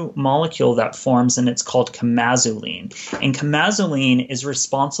new molecule that forms, and it's called chemazoline. And chemazoline is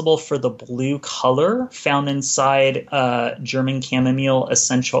responsible for the blue color found inside German chamomile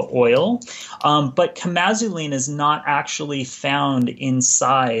essential oil. But chemazoline is not actually found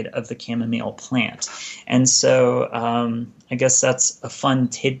inside of the chamomile plant. And so I guess that's a fun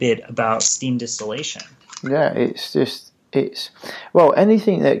tidbit about steam distillation. Yeah,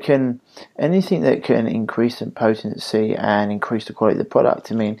 anything that can increase the potency and increase the quality of the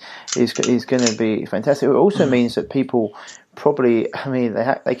product, I mean, is going to be fantastic. It also means that people probably, I mean,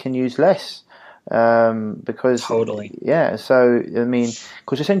 they can use less. Because totally, yeah. So I mean,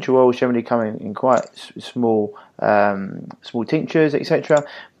 because essential oils generally come in quite small tinctures, etc.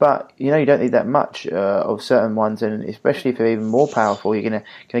 But you don't need that much of certain ones, and especially if they're even more powerful, you're gonna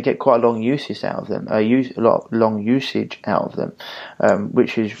get quite a long usage out of them. Long usage out of them,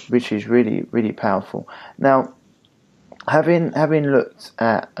 which is really, really powerful. Now, having looked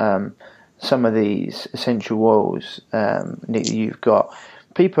at some of these essential oils, Nick, that you've got.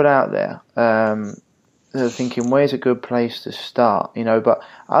 People out there are thinking, where's a good place to start? But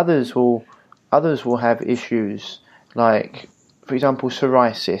others will have issues like, for example,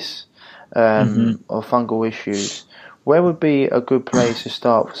 psoriasis or fungal issues. Where would be a good place to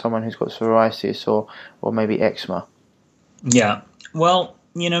start for someone who's got psoriasis or maybe eczema? Yeah, well,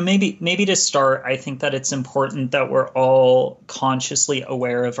 maybe to start, I think that it's important that we're all consciously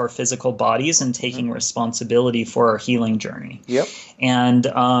aware of our physical bodies and taking responsibility for our healing journey. Yep. And,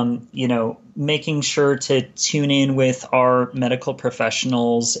 making sure to tune in with our medical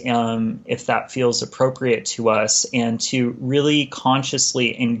professionals if that feels appropriate to us, and to really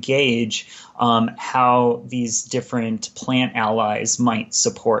consciously engage how these different plant allies might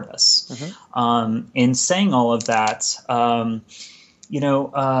support us. In saying all of that,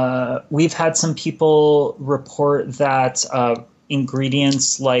 we've had some people report that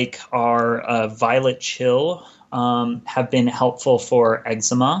ingredients like our violet chill have been helpful for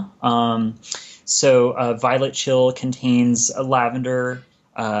eczema. So violet chill contains lavender,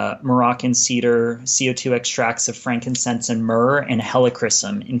 Moroccan cedar, CO2 extracts of frankincense and myrrh, and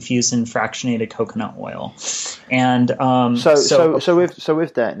helichrysum infused in fractionated coconut oil. And so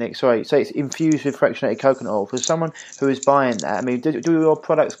with that, Nick, sorry, so it's infused with fractionated coconut oil. For someone who is buying that, I mean, do your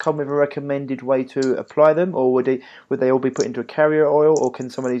products come with a recommended way to apply them, or would they all be put into a carrier oil, or can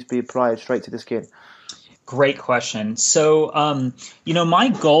some of these be applied straight to the skin? Great question. So, my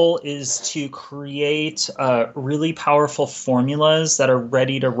goal is to create really powerful formulas that are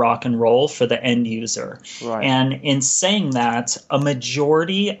ready to rock and roll for the end user. Right. And in saying that, a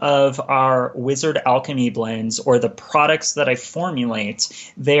majority of our Wizard Alchemy blends, or the products that I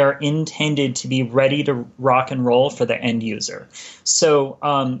formulate, they are intended to be ready to rock and roll for the end user. So,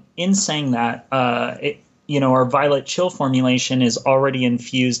 in saying that, our violet chill formulation is already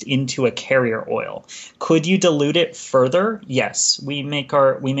infused into a carrier oil. Could you dilute it further? Yes, we make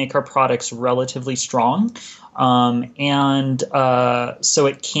our products relatively strong, and so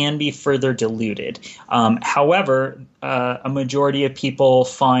it can be further diluted. However, a majority of people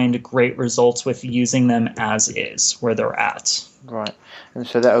find great results with using them as is, where they're at. Right, and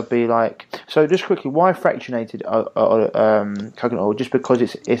so that would be like. So just quickly, why fractionated coconut oil? Just because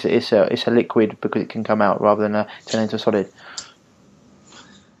it's a liquid, because it can come out rather than turn into a solid.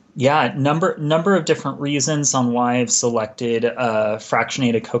 Yeah, number of different reasons on why I've selected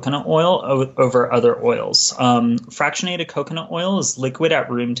fractionated coconut oil over other oils. Fractionated coconut oil is liquid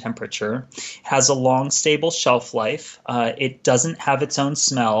at room temperature, has a long, stable shelf life. It doesn't have its own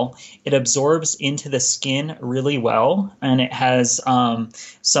smell. It absorbs into the skin really well, and it has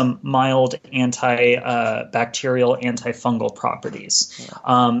some mild antibacterial, antifungal properties.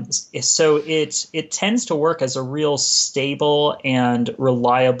 So it tends to work as a real stable and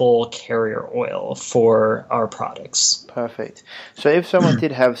reliable carrier oil for our products. Perfect. So if someone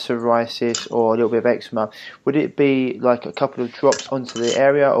did have psoriasis or a little bit of eczema, would it be like a couple of drops onto the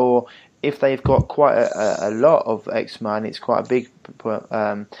area, or if they've got quite a lot of eczema and it's quite a big,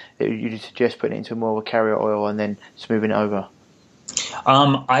 you suggest putting it into more of a carrier oil and then smoothing it over?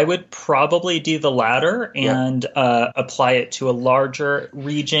 I would probably do the latter and apply it to a larger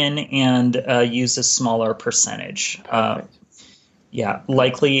region and use a smaller percentage.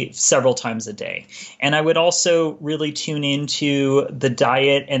 Likely several times a day. And I would also really tune into the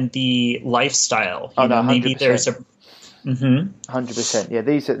diet and the lifestyle. Maybe there's a 100%. Yeah,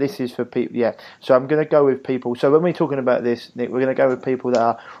 this is for people. Yeah, so I'm going to go with people. So when we're talking about this, Nick, we're going to go with people that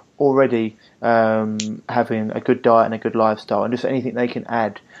are already having a good diet and a good lifestyle, and just anything they can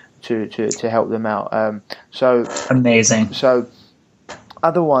add to help them out. So amazing. So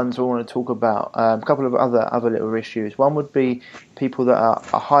other ones I want to talk about, a couple of other little issues. One would be people that are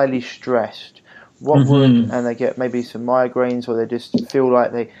highly stressed. What would, and they get maybe some migraines, or they just feel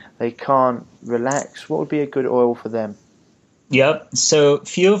like they can't relax. What would be a good oil for them? Yep. So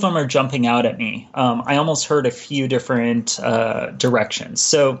few of them are jumping out at me. I almost heard a few different directions.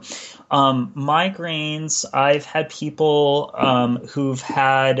 So migraines, I've had people who've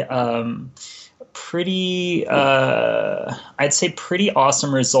had pretty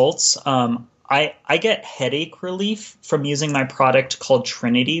awesome results. I get headache relief from using my product called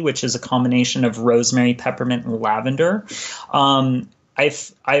Trinity, which is a combination of rosemary, peppermint, and lavender. I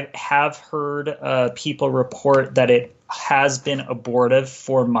have heard people report that it has been abortive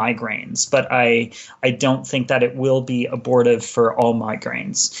for migraines, but I don't think that it will be abortive for all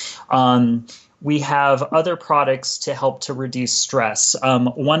migraines. We have other products to help to reduce stress.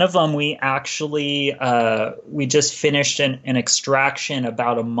 One of them we actually we just finished an extraction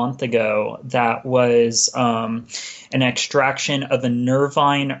about a month ago that was an extraction of a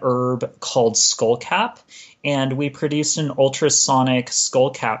nervine herb called skullcap. And we produced an ultrasonic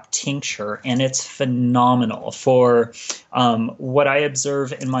skullcap tincture, and it's phenomenal. For what I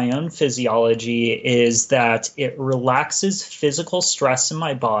observe in my own physiology is that it relaxes physical stress in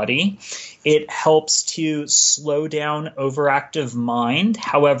my body. It helps to slow down overactive mind.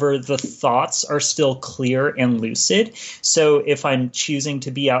 However, the thoughts are still clear and lucid. So if I'm choosing to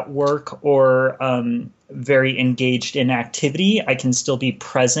be at work or very engaged in activity, I can still be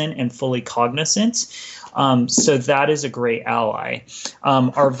present and fully cognizant. So that is a great ally.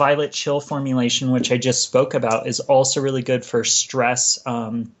 Our Violet Chill formulation, which I just spoke about, is also really good for stress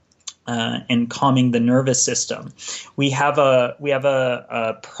and calming the nervous system. We have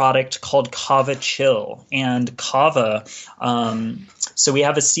a product called Kava Chill, and Kava. So we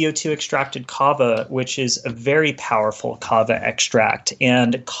have a CO2 extracted kava, which is a very powerful kava extract,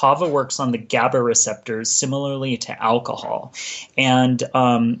 and kava works on the GABA receptors similarly to alcohol. And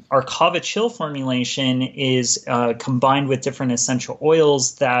our Kava Chill formulation is combined with different essential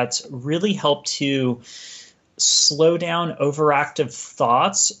oils that really help to slow down overactive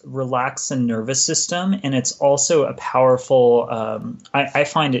thoughts, relax the nervous system, and it's also a powerful, I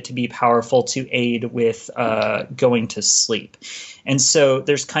find it to be powerful to aid with going to sleep. And so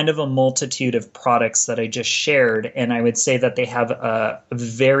there's kind of a multitude of products that I just shared, and I would say that they have a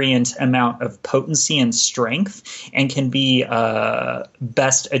variant amount of potency and strength and can be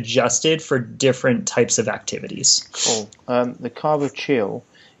best adjusted for different types of activities. Cool. The Kava Chill,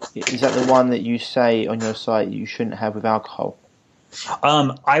 is that the one that you say on your site you shouldn't have with alcohol?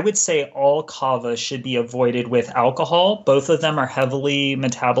 I would say all kava should be avoided with alcohol. Both of them are heavily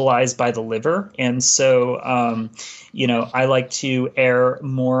metabolized by the liver. And so, I like to err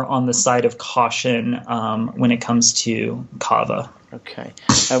more on the side of caution when it comes to kava. Okay.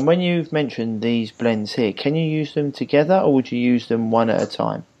 And when you've mentioned these blends here, can you use them together or would you use them one at a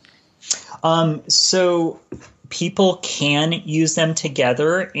time? So people can use them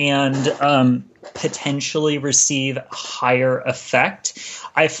together, and potentially receive higher effect.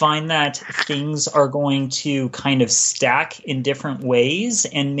 I find that things are going to kind of stack in different ways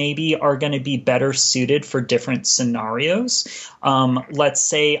and maybe are going to be better suited for different scenarios. Let's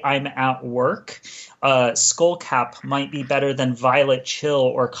say I'm at work. Skull Cap might be better than Violet Chill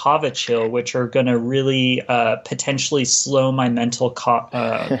or Kava Chill, which are going to really potentially slow my mental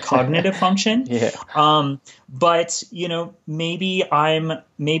cognitive function. Yeah. But maybe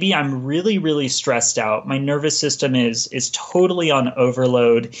I'm really, really stressed out. My nervous system is totally on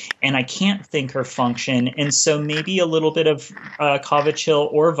overload, and I can't think or function. And so maybe a little bit of Kava Chill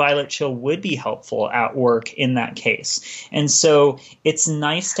or Violet Chill would be helpful at work in that case. And so it's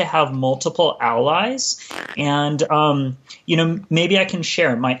nice to have multiple allies. And maybe I can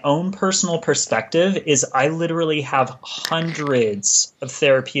share my own personal perspective. Is I literally have hundreds of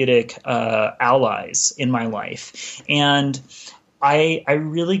therapeutic allies in my life. And I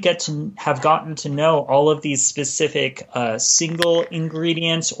really have gotten to know all of these specific single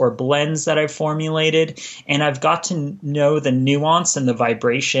ingredients or blends that I've formulated, and I've got to know the nuance and the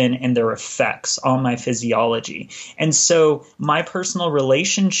vibration and their effects on my physiology. And so my personal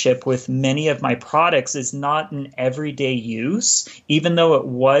relationship with many of my products is not an everyday use, even though it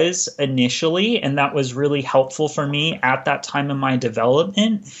was initially, and that was really helpful for me at that time in my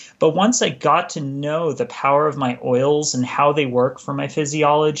development. But once I got to know the power of my oils and how they work for my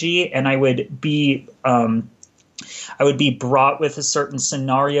physiology, and I would be brought with a certain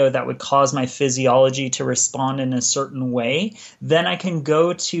scenario that would cause my physiology to respond in a certain way, then I can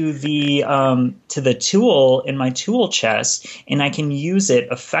go to the tool in my tool chest and I can use it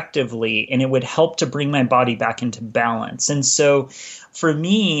effectively, and it would help to bring my body back into balance. And so for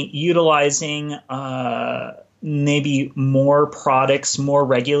me, utilizing maybe more products more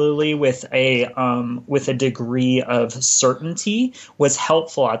regularly with a degree of certainty was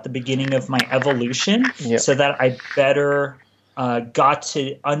helpful at the beginning of my evolution. Yep. So that I better got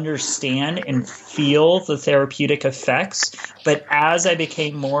to understand and feel the therapeutic effects. But as I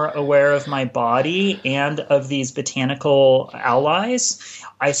became more aware of my body and of these botanical allies,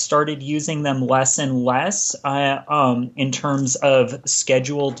 I started using them less and less in terms of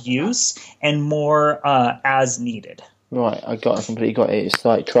scheduled use and more as needed. Right, I completely got it. It's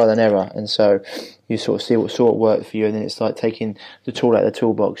like trial and error, and so you sort of see what sort of worked for you, and then it's like taking the tool out of the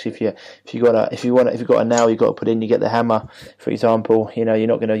toolbox. If you've got a nail you've got to put in, you get the hammer, for example. You're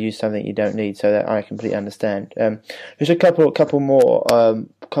not going to use something you don't need. So that I completely understand. There's a couple more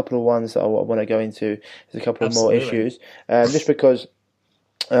ones that I want to go into. There's a couple of more issues, just because.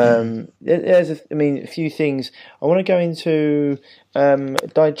 There's a few things I want to go into.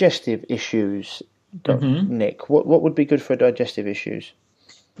 Digestive issues. Nick, what would be good for digestive issues?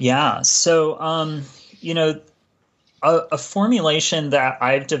 Yeah, so a formulation that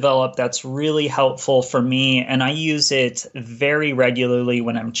I've developed that's really helpful for me, and I use it very regularly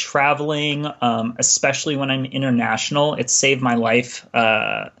when I'm traveling, especially when I'm international. It's saved my life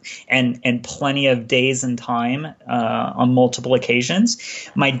and plenty of days and time on multiple occasions.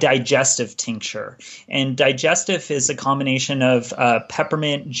 My digestive tincture. And digestive is a combination of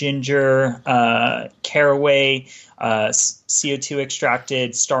peppermint, ginger, caraway, CO2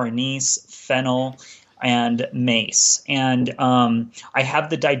 extracted star anise, fennel, and mace. And I have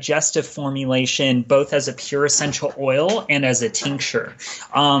the digestive formulation both as a pure essential oil and as a tincture.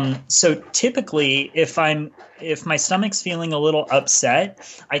 So typically, if my stomach's feeling a little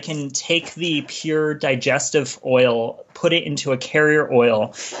upset, I can take the pure digestive oil, put it into a carrier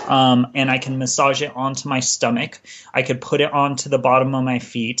oil, and I can massage it onto my stomach. I could put it onto the bottom of my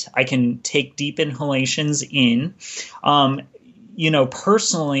feet. I can take deep inhalations in.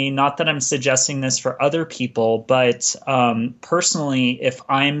 Personally, not that I'm suggesting this for other people, but personally, if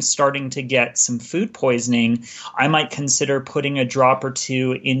I'm starting to get some food poisoning, I might consider putting a drop or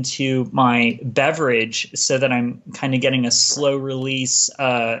two into my beverage so that I'm kind of getting a slow release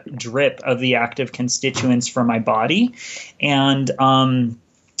drip of the active constituents from my body. And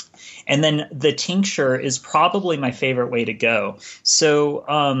then the tincture is probably my favorite way to go.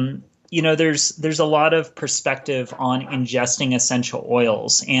 So, there's a lot of perspective on ingesting essential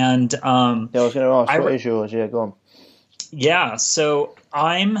oils, and I was going to ask, what is yours? Yeah, go on. Yeah, so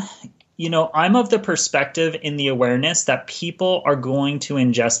I'm of the perspective in the awareness that people are going to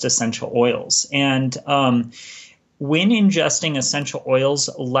ingest essential oils, and when ingesting essential oils,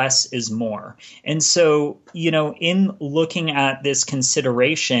 less is more. And so, in looking at this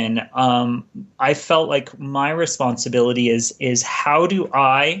consideration, I felt like my responsibility is how do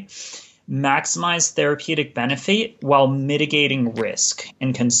I maximize therapeutic benefit while mitigating risk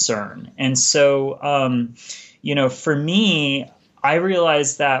and concern? And so, for me, I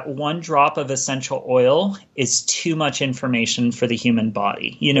realized that one drop of essential oil is too much information for the human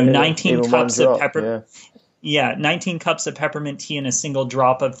body. You know, Really? 19 Even cups one of drop, pepper. yeah. Yeah, 19 cups of peppermint tea and a single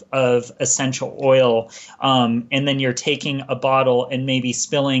drop of essential oil. And then you're taking a bottle and maybe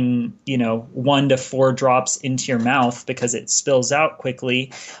spilling, 1 to 4 drops into your mouth because it spills out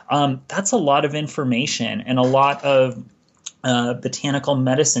quickly. That's a lot of information and a lot of botanical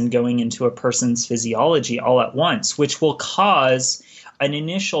medicine going into a person's physiology all at once, which will cause an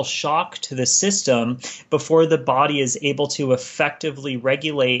initial shock to the system before the body is able to effectively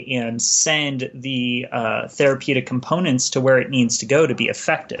regulate and send the therapeutic components to where it needs to go to be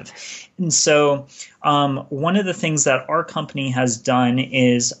effective. And so one of the things that our company has done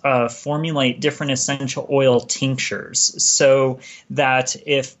is formulate different essential oil tinctures so that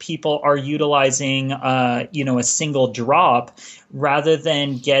if people are utilizing, a single drop, rather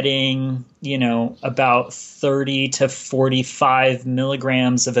than getting, about 30 to 45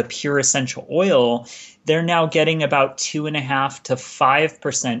 milligrams of a pure essential oil, they're now getting about 2.5 to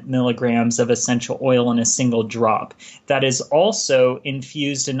 5% milligrams of essential oil in a single drop. That is also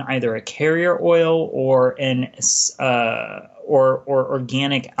infused in either a carrier oil or or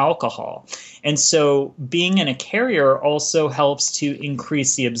organic alcohol. And so being in a carrier also helps to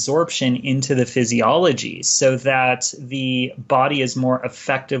increase the absorption into the physiology so that the body is more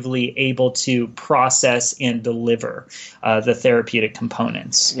effectively able to process and deliver the therapeutic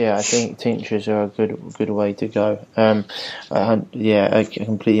components. Yeah, I think tinctures are a good way to go. I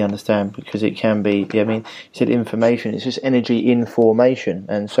completely understand because it can be. Yeah, I mean, you said information. It's just energy in formation,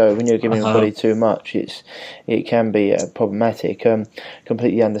 and so when you're giving the body too much, it can be problematic.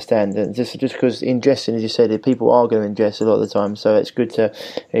 Completely understand. And just because ingesting, as you said, people are going to ingest a lot of the time, so it's good to.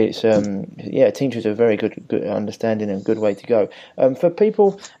 Tinctures are a very good understanding and good way to go. For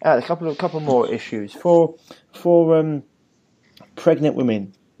people, a couple more issues for pregnant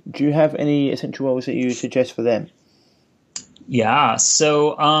women. Do you have any essential oils that you suggest for them? Yeah,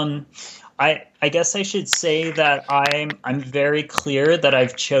 so I guess I should say that I'm very clear that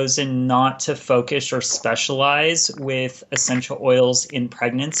I've chosen not to focus or specialize with essential oils in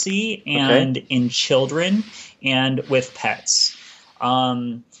pregnancy and in children and with pets.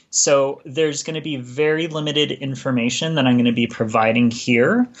 So there's going to be very limited information that I'm going to be providing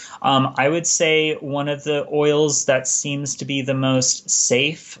here. I would say one of the oils that seems to be the most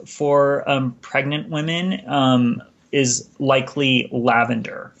safe for pregnant women is likely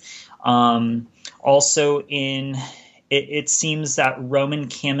lavender. Also it seems that Roman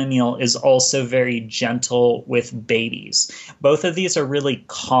chamomile is also very gentle with babies. Both of these are really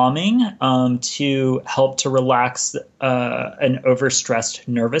calming to help to relax an overstressed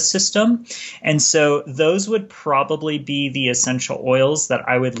nervous system. And so those would probably be the essential oils that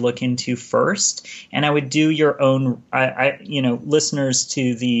I would look into first. And I would do your own, listeners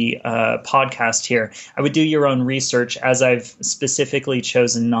to the podcast here, I would do your own research, as I've specifically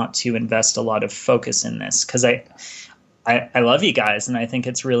chosen not to invest a lot of focus in this because I love you guys, and I think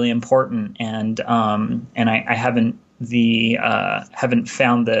it's really important, and I haven't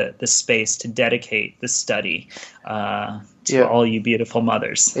found the space to dedicate the study to all you beautiful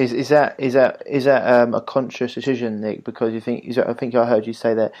mothers. Is that a conscious decision, Nick? Because you think I think I heard you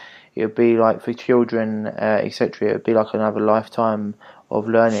say that it would be like for children, etc. It would be like another lifetime of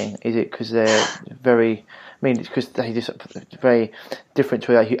learning. Is it because they're very? I mean, it's because they just very different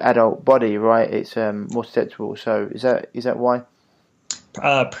to an adult body, right? It's more susceptible. So is that why?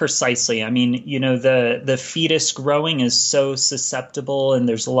 Precisely. I mean, the fetus growing is so susceptible, and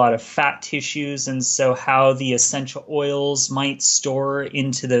there's a lot of fat tissues, and so how the essential oils might store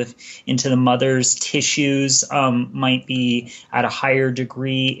into the mother's tissues might be at a higher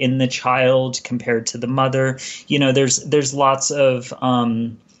degree in the child compared to the mother. There's lots of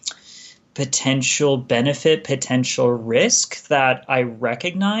potential benefit, potential risk that I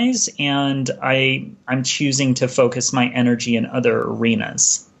recognize, and I'm choosing to focus my energy in other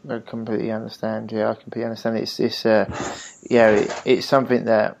arenas. I completely understand. Yeah, I completely understand. It's something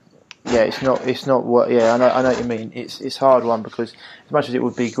that. Yeah, it's not what. Yeah, I know what you mean. It's hard one because as much as it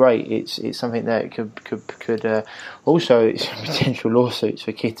would be great, it's something that could also it's potential lawsuits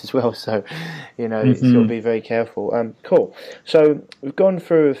for kids as well. So, it's got to be very careful. Cool. So we've gone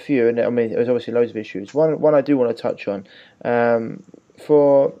through a few, and I mean, there's obviously loads of issues. One I do want to touch on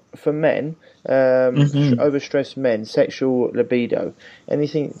for men, overstressed men, sexual libido,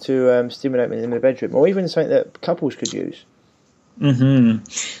 anything to stimulate them in the bedroom, or even something that couples could use.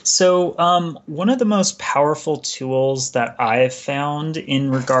 So, one of the most powerful tools that I have found in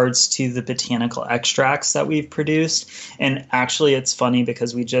regards to the botanical extracts that we've produced, and actually it's funny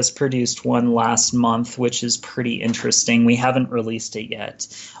because we just produced one last month, which is pretty interesting. We haven't released it yet,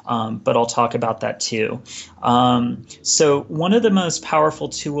 but I'll talk about that too. So, one of the most powerful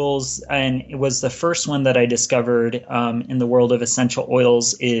tools, and it was the first one that I discovered in the world of essential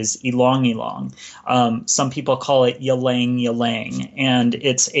oils, is ylang ylang. Some people call it ylang ylang. And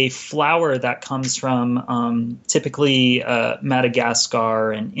it's a flower that comes from typically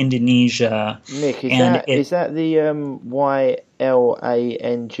Madagascar and Indonesia. Nick, and is that the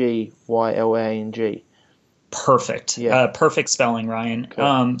YLANG? Perfect. Yeah. Perfect spelling, Ryan.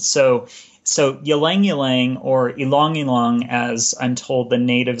 Cool. So ylang ylang, or ylang ylang, as I'm told the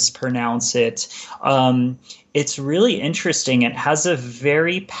natives pronounce it, it's really interesting. It has a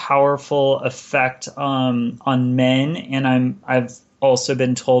very powerful effect on men, and I've also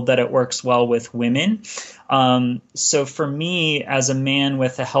been told that it works well with women. So for me, as a man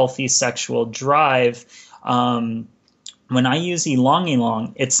with a healthy sexual drive, when I use ylang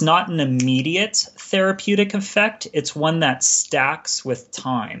ylang, it's not an immediate therapeutic effect. It's one that stacks with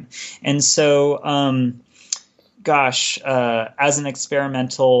time. And so, as an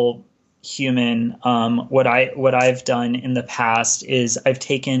experimental human, what I've done in the past is I've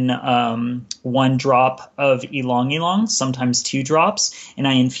taken 1 drop of ylang ylang, sometimes 2 drops, and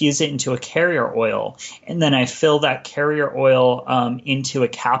I infuse it into a carrier oil, and then I fill that carrier oil into a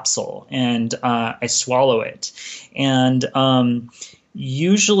capsule, and I swallow it. And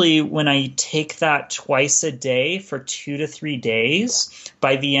usually when I take that twice a day for 2 to 3 days,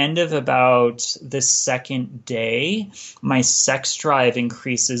 by the end of about the second day, my sex drive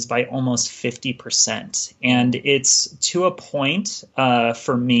increases by almost 50%. And it's to a point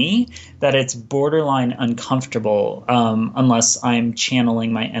for me that it's borderline uncomfortable unless I'm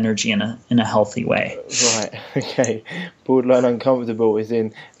channeling my energy in a healthy way. Right. Okay. Borderline uncomfortable is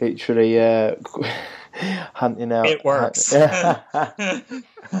in literally hunting out. It works.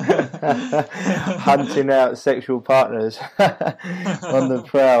 Hunting out sexual partners on the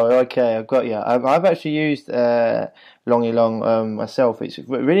prowl. Okay, I've got you. I've actually used Long Ylang myself. It's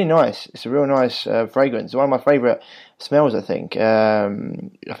really nice. It's a real nice fragrance. It's one of my favourite smells, I think. I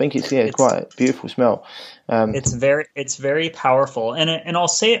think it's quite a beautiful smell. It's very powerful, and I'll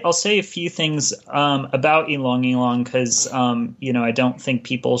say a few things about ylang ylang, because I don't think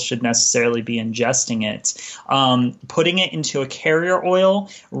people should necessarily be ingesting it. Putting it into a carrier oil,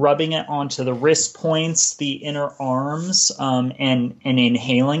 rubbing it onto the wrist points, the inner arms, and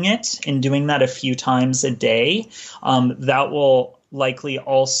inhaling it, and doing that a few times a day, that will likely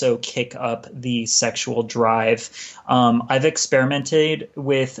also kick up the sexual drive. I've experimented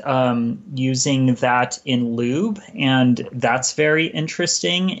with using that in lube, and that's very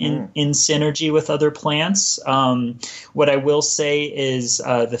interesting in synergy with other plants. What I will say is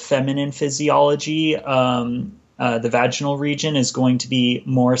the feminine physiology, the vaginal region, is going to be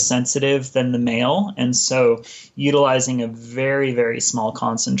more sensitive than the male. And so utilizing a very, very small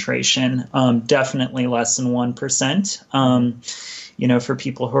concentration, definitely less than 1%, for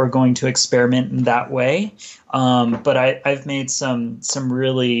people who are going to experiment in that way. But I've made some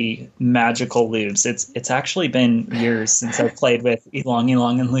really magical lubes. It's actually been years since I've played with ylang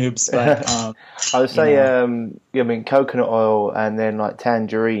ylang and lubes. But I would say, coconut oil and then like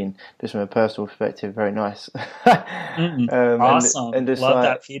tangerine, just from a personal perspective, very nice. Awesome. And just love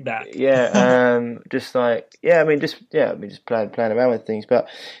that feedback. Yeah, just playing around with things. But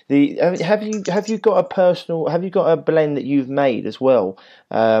have you got a blend that you've made as well?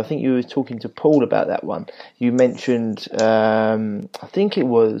 I think you were talking to Paul about that one. You mentioned, I think it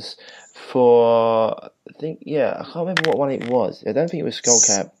was I can't remember what one it was. I don't think it was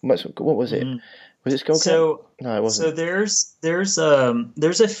Skullcap. What was it? Was it Skullcap? No, it wasn't. So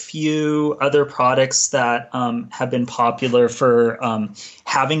there's a few other products that have been popular for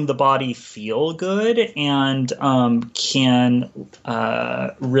having the body feel good and can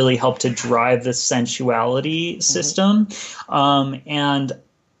really help to drive the sensuality system. And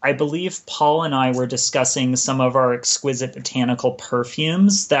I believe Paul and I were discussing some of our exquisite botanical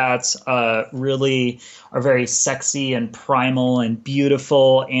perfumes that really are very sexy and primal and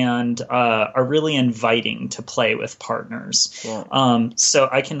beautiful, and are really inviting to play with partners. Yeah. So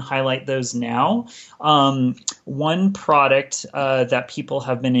I can highlight those now. One product that people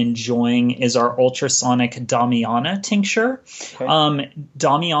have been enjoying is our ultrasonic Damiana tincture. Okay.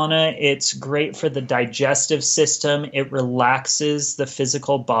 Damiana, it's great for the digestive system. It relaxes the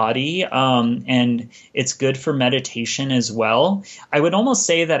physical body, and it's good for meditation as well. I would almost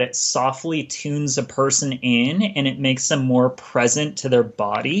say that it softly tunes a person in, and it makes them more present to their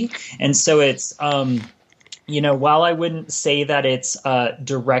body. And so it's while I wouldn't say that it's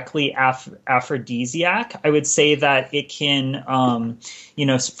directly aphrodisiac, I would say that it can,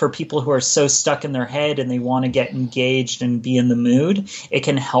 for people who are so stuck in their head and they want to get engaged and be in the mood, it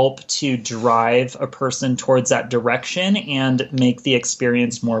can help to drive a person towards that direction and make the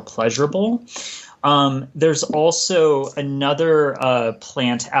experience more pleasurable. There's also another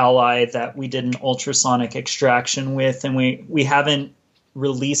plant ally that we did an ultrasonic extraction with, and we haven't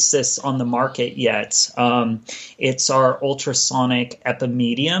release this on the market yet. It's our ultrasonic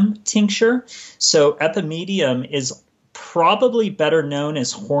epimedium tincture. So epimedium is probably better known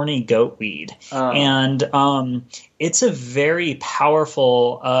as horny goatweed. And it's a very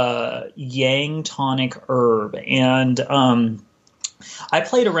powerful yang tonic herb. And I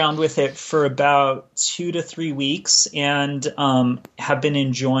played around with it for about 2 to 3 weeks and have been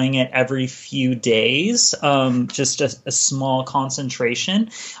enjoying it every few days, just a small concentration.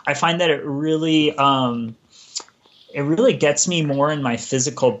 I find that it really gets me more in my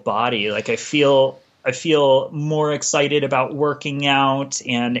physical body. Like I feel more excited about working out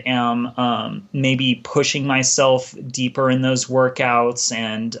and am maybe pushing myself deeper in those workouts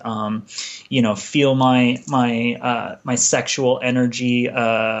and feel my sexual energy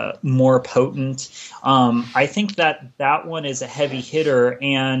more potent. I think that one is a heavy hitter,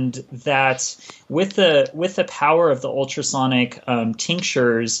 and that with the power of the ultrasonic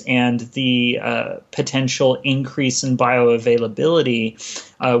tinctures and the potential increase in bioavailability,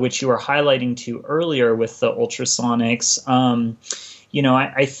 which you were highlighting to earlier with the ultrasonics, I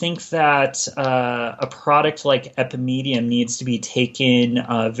think that a product like epimedium needs to be taken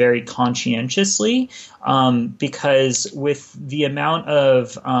very conscientiously, because with the amount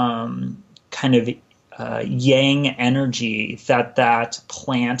of kind of yang energy that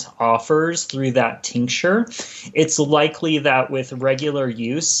plant offers through that tincture, it's likely that with regular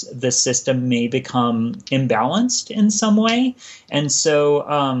use, the system may become imbalanced in some way. And so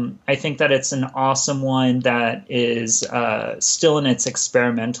I think that it's an awesome one that is still in its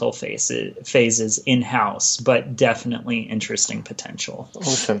experimental phases in-house, but definitely interesting potential.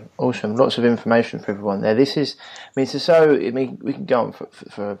 Awesome. Lots of information for everyone there. This is, we can go on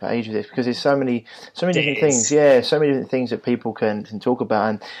for ages with this, because there's so many different things. Yeah, so many different things that people can talk about.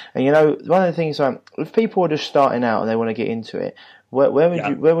 And one of the things, if people are just starting out and they want to get into it, where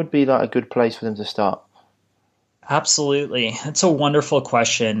would be like a good place for them to start? Absolutely. That's a wonderful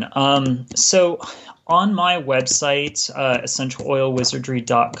question. So on my website,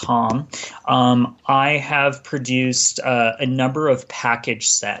 essentialoilwizardry.com, I have produced a number of package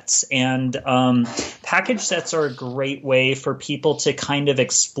sets. And package sets are a great way for people to kind of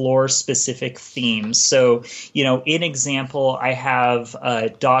explore specific themes. So, in example, I have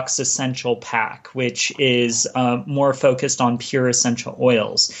Doc's Essential Pack, which is more focused on pure essential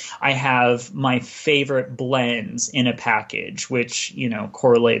oils. I have my favorite blends in a package, which,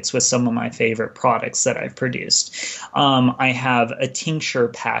 correlates with some of my favorite products that I've produced. I have a tincture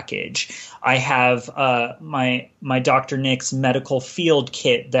package. I have my Dr. Nick's medical field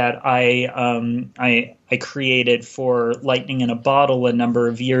kit that I created for Lightning in a Bottle a number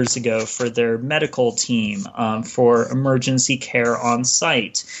of years ago for their medical team, for emergency care on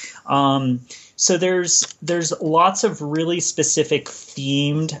site. So there's lots of really specific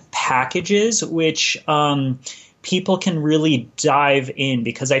themed packages which people can really dive in,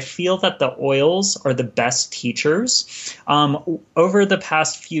 because I feel that the oils are the best teachers. Over the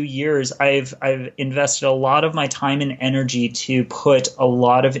past few years, I've invested a lot of my time and energy to put a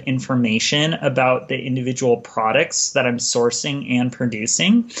lot of information about the individual products that I'm sourcing and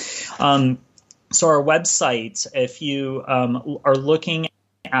producing. So our website, if you are looking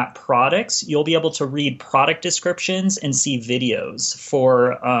at products, you'll be able to read product descriptions and see videos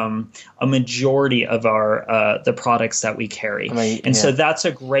for a majority of the products that we carry. So that's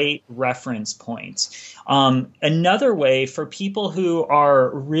a great reference point. Another way for people who are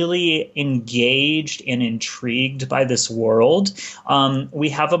really engaged and intrigued by this world, we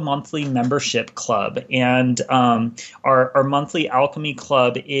have a monthly membership club, and our monthly alchemy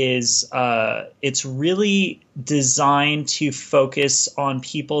club is it's really designed to focus on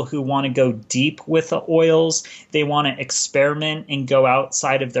people who want to go deep with the oils. They want to experiment and go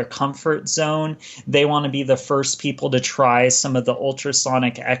outside of their comfort zone. They want to be the first people to try some of the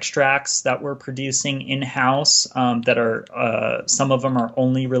ultrasonic extracts that we're producing in-house, that are some of them are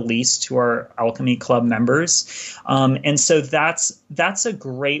only released to our Alchemy Club members. And so that's a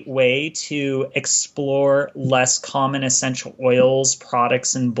great way to explore less common essential oils,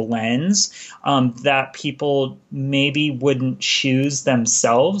 products, and blends that people maybe wouldn't choose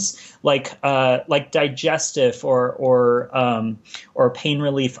themselves, like digestive or pain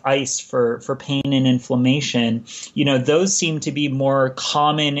relief ice for pain and inflammation. Those seem to be more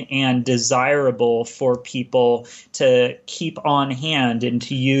common and desirable for people to keep on hand and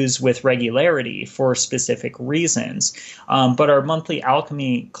to use with regularity for specific reasons. But our monthly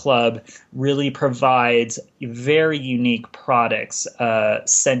Alchemy Club really provides very unique products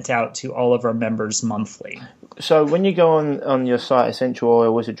sent out to all of our members monthly. So when you go on your site,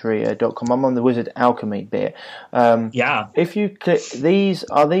 essentialoilwizardry.com, I'm on the Wizard Alchemy bit. If you click these,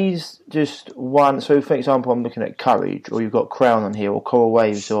 are these just one? So for example, I'm looking at Courage, or you've got Crown on here, or Coral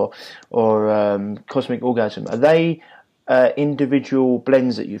Waves, or Cosmic Orgasm. Are they individual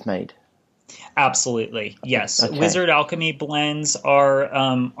blends that you've made? Absolutely, yes. Okay. Wizard Alchemy blends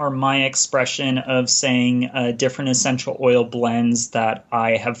are my expression of saying different essential oil blends that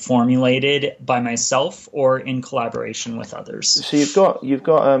I have formulated by myself or in collaboration with others. So you've got.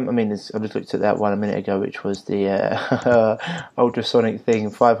 I just looked at that one a minute ago, which was the ultrasonic thing,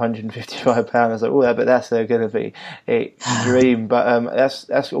 £555. I was like, oh, but that's going to be a dream. But that's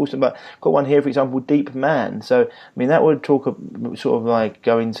awesome. But I've got one here, for example, Deep Man. So that would talk sort of like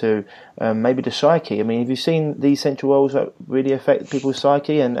go into maybe the psyche. Have you seen these essential oils that really affect people's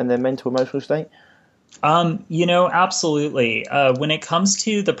psyche and their mental, emotional state? Absolutely. When it comes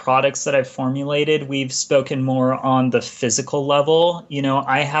to the products that I've formulated, we've spoken more on the physical level.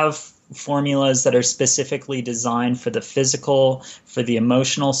 I have formulas that are specifically designed for the physical, for the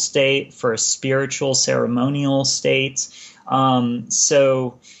emotional state, for a spiritual, ceremonial state. We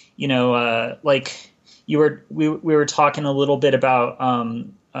were talking a little bit about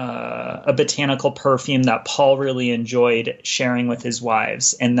a botanical perfume that Paul really enjoyed sharing with his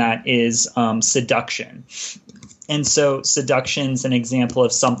wives, and that is Seduction. And so Seduction's an example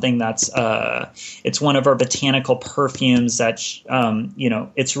of something that's it's one of our botanical perfumes that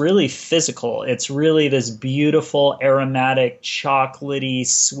it's really physical. It's really this beautiful, aromatic, chocolatey,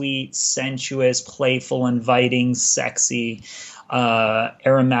 sweet, sensuous, playful, inviting, sexy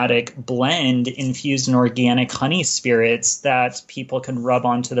aromatic blend infused in organic honey spirits that people can rub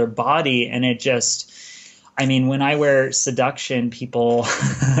onto their body. And it just, when I wear Seduction, people,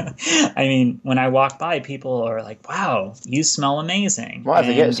 when I walk by, people are like, wow, you smell amazing. Well, I have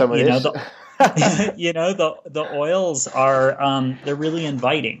to get some of this. The oils are, they're really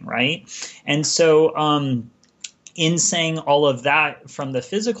inviting, right? And so, in saying all of that from the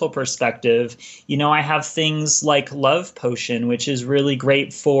physical perspective, I have things like Love Potion, which is really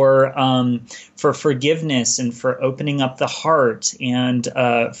great for forgiveness and for opening up the heart, and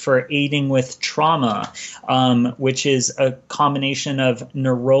for aiding with trauma, which is a combination of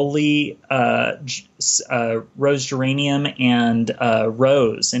neroli, rose geranium, and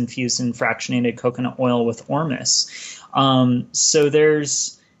rose infused in fractionated coconut oil with ormus. So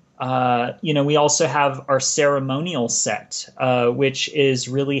there's we also have our ceremonial set, which is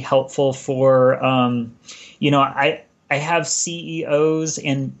really helpful for, I have CEOs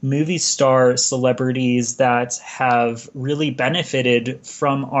and movie star celebrities that have really benefited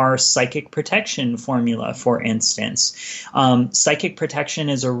from our psychic protection formula, for instance. Psychic protection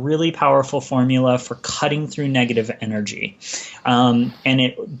is a really powerful formula for cutting through negative energy, and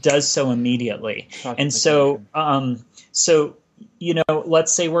it does so immediately. And so,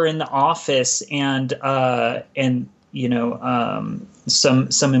 let's say we're in the office and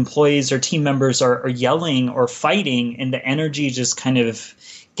some employees or team members are yelling or fighting, and the energy just kind of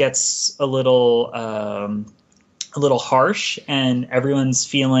gets a little harsh, and everyone's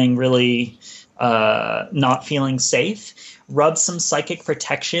feeling really not feeling safe. Rub some psychic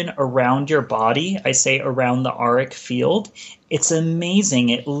protection around your body. I say around the auric field. It's amazing.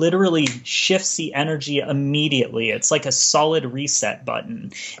 It literally shifts the energy immediately. It's like a solid reset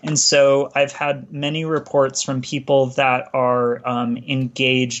button. And so I've had many reports from people that are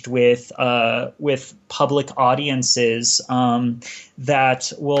engaged with public audiences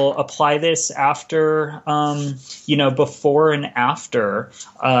that will apply this after, before and after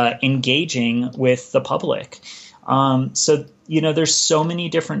engaging with the public. There's so many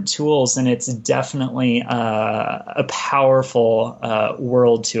different tools, and it's definitely a powerful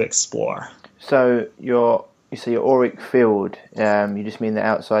world to explore. So your You see your auric field. You just mean the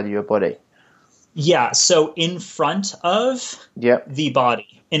outside of your body. Yeah, so in front of the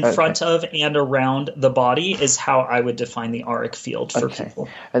body. In front of and around the body is how I would define the auric field for people.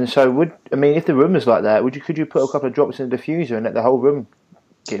 And so if the room is like that, could you put a couple of drops in the diffuser and let the whole room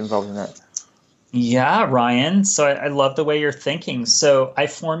get involved in that? Yeah, Ryan. So I love the way you're thinking. So I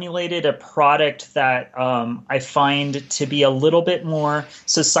formulated a product that I find to be a little bit more.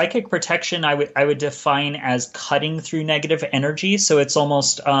 So psychic protection, I would define as cutting through negative energy. So it's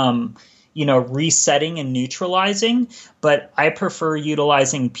almost resetting and neutralizing. But I prefer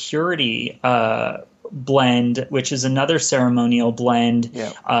utilizing purity blend, which is another ceremonial blend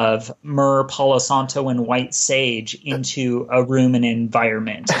of myrrh, palo santo, and white sage into a room and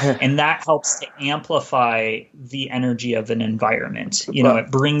environment. And that helps to amplify the energy of an environment. It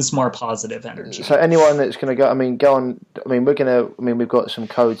brings more positive energy. So anyone that's going to go, we've got some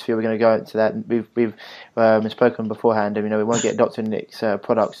codes here. We're going to go into that. We've spoken beforehand. We want to get Dr. Nick's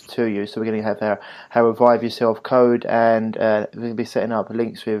products to you. So we're going to have our Revive Yourself code, and we're going to be setting up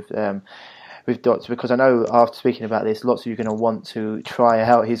links with Dr. because I know after speaking about this, lots of you are going to want to try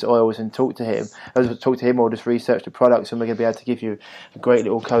out his oils and talk to him or just research the products, and we're going to be able to give you a great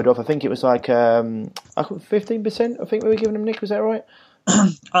little code off. I think it was like 15%. I think we were giving him, Nick. Was that right?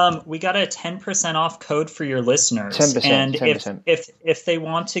 We got a 10% off code for your listeners. 10%. And 10%. if they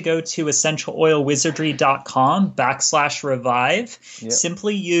want to go to essentialoilwizardry.com/revive,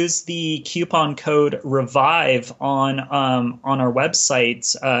 simply use the coupon code REVIVE on our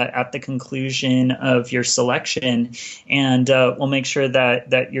website at the conclusion of your selection, and we'll make sure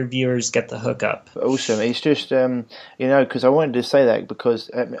that your viewers get the hookup. Awesome. It's just because I wanted to say that because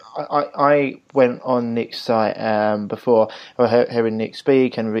I went on Nick's site before hearing Nick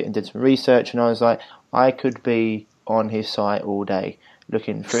speak and did some research, and I was like, I could be on his site all day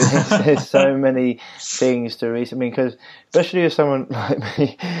looking through this. There's so many things to research. Because especially as someone like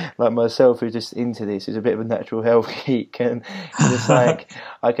me, like myself, who's just into this, is a bit of a natural health geek, and it's like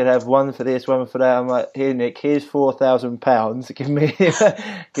I could have one for this, one for that. I'm like, here, Nick, here's £4,000. Give me as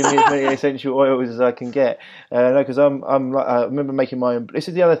many essential oils as I can get. Because I remember making my own. This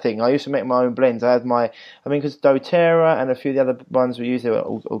is the other thing. I used to make my own blends. I had because doTERRA and a few of the other ones we used, they were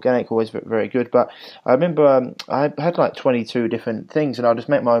organic, always very good. But I remember I had like 22 different things, and I'd just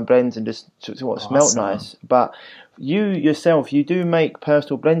make my own blends and just what smelt nice. But you yourself, you do make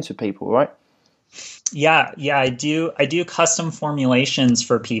personal blends for people, right? Yeah, I do. I do custom formulations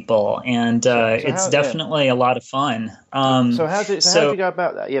for people, and it's definitely a lot of fun. So how do you go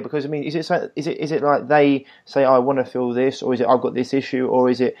about that? Yeah, because is it like they say, I want to feel this, or is it I've got this issue, or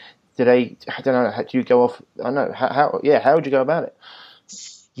is it I don't know. How do you go off? I don't know how would you go about it?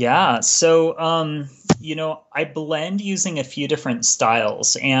 Yeah, so I blend using a few different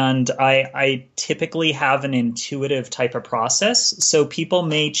styles, and I typically have an intuitive type of process. So people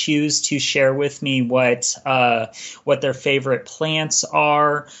may choose to share with me what their favorite plants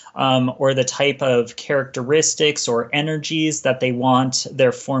are, or the type of characteristics or energies that they want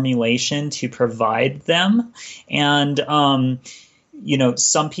their formulation to provide them, and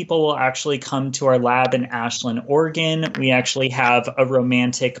some people will actually come to our lab in Ashland, Oregon. We actually have a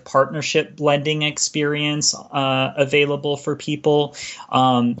romantic partnership blending experience available for people.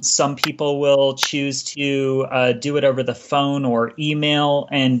 Some people will choose to do it over the phone or email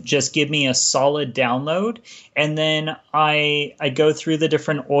and just give me a solid download. And then I go through the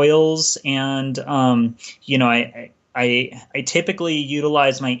different oils, and I typically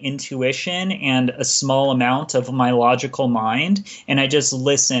utilize my intuition and a small amount of my logical mind, and I just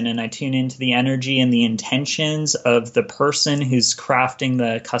listen and I tune into the energy and the intentions of the person who's crafting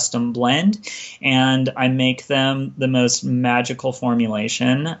the custom blend, and I make them the most magical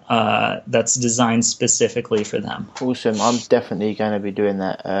formulation that's designed specifically for them. Awesome. I'm definitely going to be doing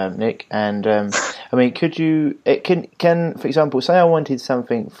that, Nick. And could you? Can for example, say I wanted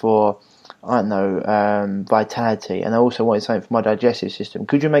something for, I don't know, vitality, and I also wanted something for my digestive system.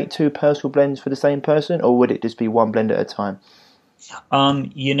 Could you make two personal blends for the same person, or would it just be one blend at a time?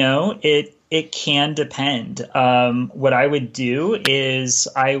 It can depend. What I would do is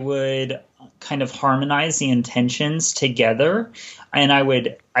I would kind of harmonize the intentions together, and I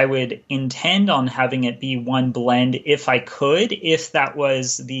would intend on having it be one blend if I could, if that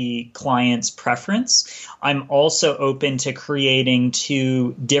was the client's preference. I'm also open to creating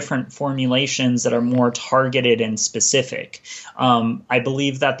two different formulations that are more targeted and specific. I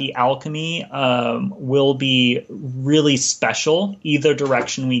believe that the alchemy will be really special either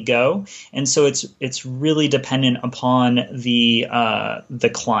direction we go, and so it's really dependent upon the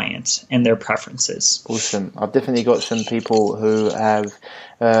client and their preferences. Awesome. I've definitely got some people who have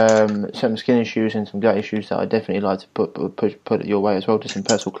some skin issues and some gut issues that I definitely like to put your way as well to some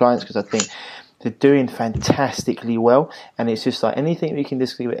personal clients, because I think they're doing fantastically well, and it's just like anything we can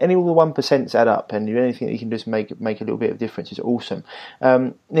just any all the 1% add up, and anything that you can just make a little bit of difference is awesome.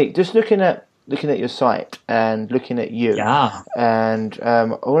 Nick, just looking at your site and looking at you, and I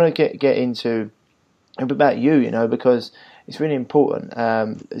want to get into a bit about you, because it's really important.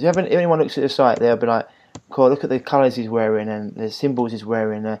 If anyone looks at the site, they'll be like, "Cool, look at the colours he's wearing and the symbols he's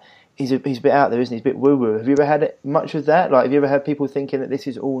wearing." He's a bit out there, isn't he? He's a bit woo-woo. Have you ever had much of that? Like, have you ever had people thinking that this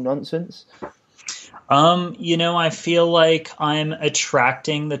is all nonsense? I feel like I'm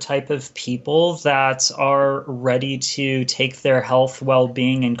attracting the type of people that are ready to take their health,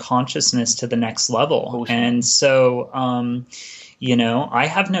 well-being, and consciousness to the next level. Awesome. And so, I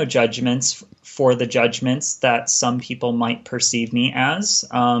have no judgments for the judgments that some people might perceive me as.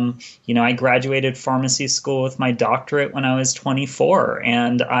 I graduated pharmacy school with my doctorate when I was 24,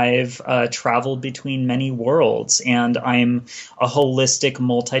 and I've traveled between many worlds, and I'm a holistic,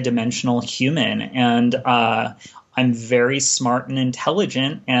 multidimensional human, and I'm very smart and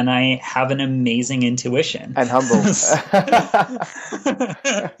intelligent, and I have an amazing intuition. And humble.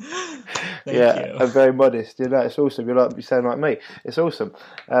 Thank you. I'm very modest. It's awesome. You sound like me. It's awesome.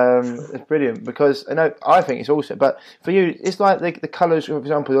 It's brilliant, because I think it's awesome. But for you, it's like the colours, for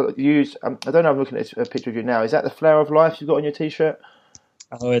example, you use. I don't know. I'm looking at a picture of you now. Is that the Flower of Life you've got on your T-shirt?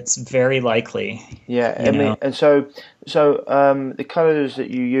 Oh, it's very likely. Yeah, and so the colours that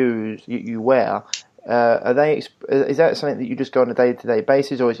you use, you wear. Are they? Is that something that you just go on a day-to-day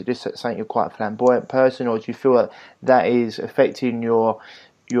basis, or is it just something you're quite a flamboyant person, or do you feel that is affecting your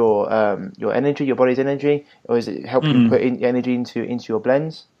energy, your body's energy, or is it helping you put energy into your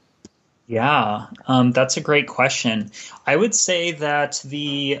blends? Yeah, that's a great question. I would say that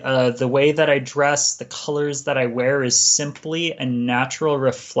the way that I dress, the colors that I wear, is simply a natural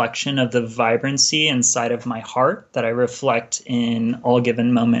reflection of the vibrancy inside of my heart that I reflect in all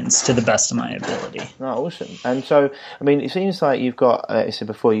given moments to the best of my ability. Oh, awesome. And so, it seems like you've got, I said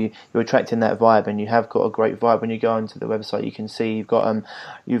before, you're attracting that vibe, and you have got a great vibe. When you go onto the website, you can see you've got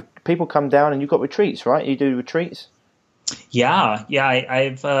people come down, and you've got retreats, right? You do retreats? Yeah.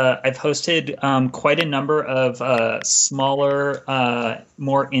 I've hosted quite a number of smaller,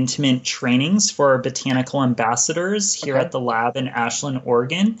 more intimate trainings for botanical ambassadors here at the lab in Ashland,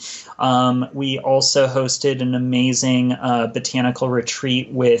 Oregon. We also hosted an amazing botanical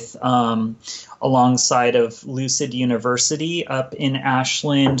retreat with alongside of Lucid University up in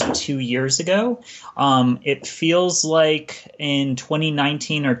Ashland 2 years ago. It feels like in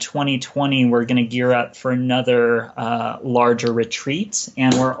 2019 or 2020, we're going to gear up for another larger retreat.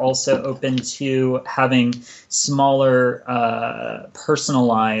 And we're also open to having smaller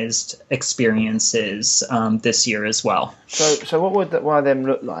personalized experiences this year as well. So what would one of them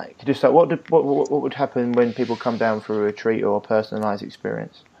look like? Just like what would happen when people come down for a retreat or a personalized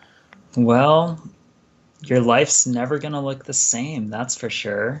experience? Well, your life's never going to look the same, that's for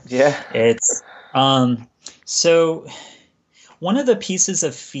sure. Yeah. It's so one of the pieces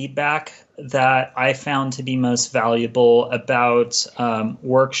of feedback that I found to be most valuable about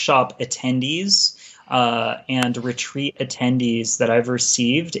workshop attendees and retreat attendees that I've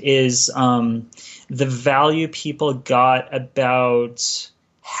received is the value people got about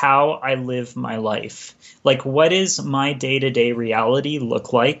how I live my life. Like, what does my day-to-day reality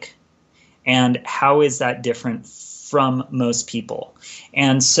look like? And how is that different from most people?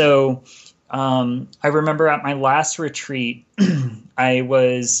 And so I remember at my last retreat, I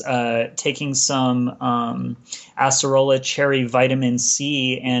was taking some acerola cherry vitamin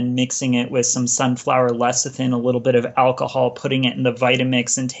C and mixing it with some sunflower lecithin, a little bit of alcohol, putting it in the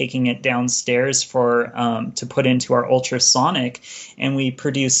Vitamix and taking it downstairs to put into our ultrasonic. And we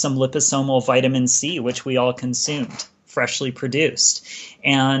produced some liposomal vitamin C, which we all consumed, freshly produced.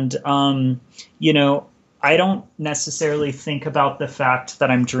 And, I don't necessarily think about the fact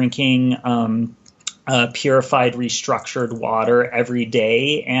that I'm drinking purified, restructured water every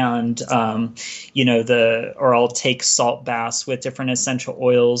day, and or I'll take salt baths with different essential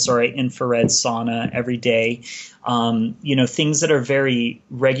oils, or I infrared sauna every day. Things that are very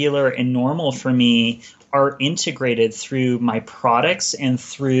regular and normal for me are integrated through my products and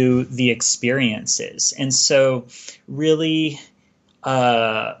through the experiences. And so really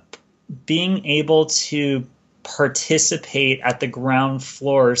being able to participate at the ground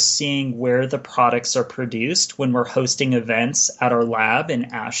floor, seeing where the products are produced when we're hosting events at our lab in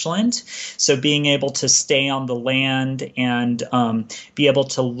Ashland. So being able to stay on the land and be able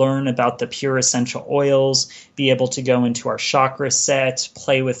to learn about the pure essential oils, be able to go into our chakra set,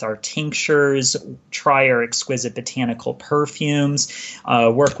 play with our tinctures, try our exquisite botanical perfumes,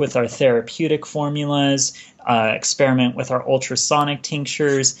 work with our therapeutic formulas, experiment with our ultrasonic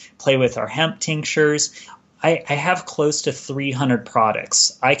tinctures, play with our hemp tinctures. I have close to 300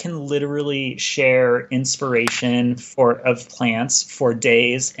 products. I can literally share inspiration of plants for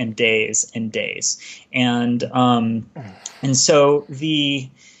days and days and days. And so the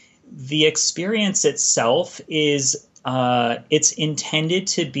experience itself is it's intended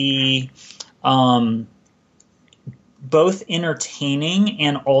to be both entertaining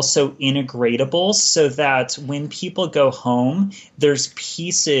and also integratable, so that when people go home, there's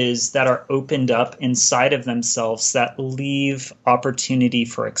pieces that are opened up inside of themselves that leave opportunity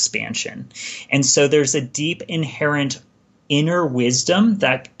for expansion. And so there's a deep inherent inner wisdom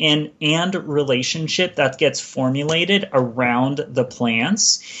that and relationship that gets formulated around the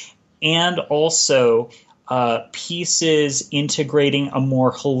plants, and also pieces integrating a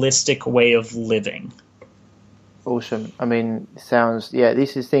more holistic way of living. Awesome. I mean,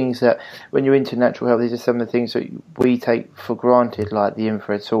 this is things that when you're into natural health, these are some of the things that we take for granted, like the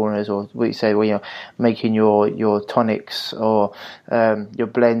infrared saunas, or we say, well, you're making your tonics or your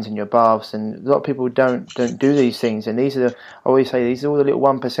blends and your baths, and a lot of people don't do these things. And these are I always say, these are all the little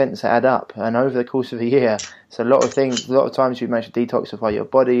 1% that add up, and over the course of a year, it's a lot of things. A lot of times you manage to detoxify your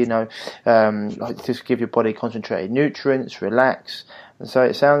body, like just give your body concentrated nutrients, relax. And so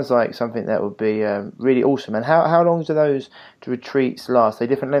it sounds like something that would be really awesome. And how long do those retreats last? Are they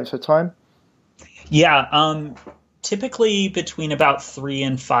different lengths of time? Yeah, typically between about 3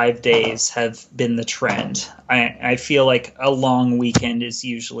 and 5 days have been the trend. I feel like a long weekend is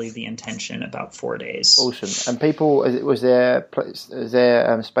usually the intention, about 4 days. Awesome. And people, was there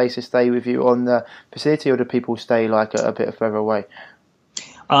space to stay with you on the facility, or do people stay like a bit further away?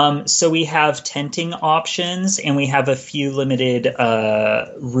 So we have tenting options, and we have a few limited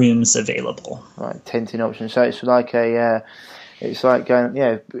rooms available. Right, tenting options. So it's like it's like going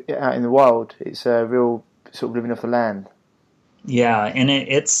out in the wild. It's a real sort of living off the land. Yeah, and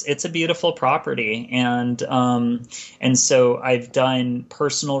it's a beautiful property, and so I've done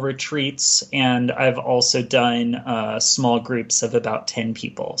personal retreats, and I've also done small groups of about 10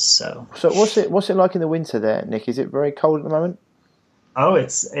 people. So what's it like in the winter there, Nick? Is it very cold at the moment? Oh,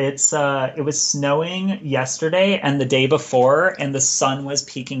 it was snowing yesterday and the day before, and the sun was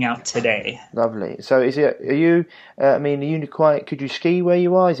peeking out today. Lovely. So are you could you ski where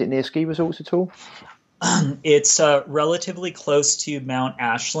you are? Is it near ski resorts at all? It's relatively close to Mount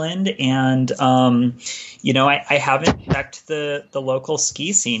Ashland, and I haven't checked the local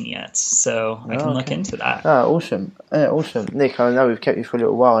ski scene yet, so I can look into that. Oh, awesome. Awesome. Nick, I know we've kept you for a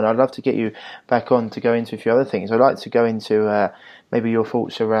little while, and I'd love to get you back on to go into a few other things. I'd like to go into maybe your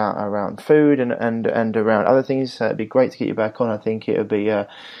thoughts around food and around other things. It'd be great to get you back on. I think it would be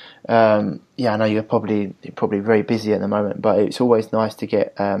I know you're probably very busy at the moment, but it's always nice to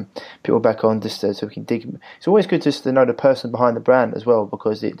get people back on just so we can dig. It's always good just to know the person behind the brand as well,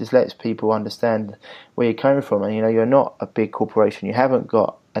 because it just lets people understand where you're coming from. And you're not a big corporation. You haven't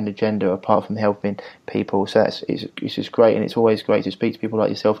got an agenda apart from helping people. So it's just great, and it's always great to speak to people like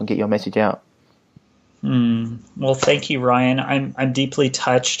yourself and get your message out. Well, thank you, Ryan. I'm deeply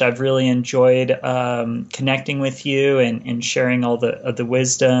touched. I've really enjoyed connecting with you and sharing all the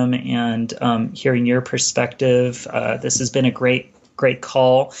wisdom and hearing your perspective. This has been a great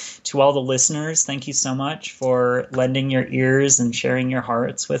call. To all the listeners, thank you so much for lending your ears and sharing your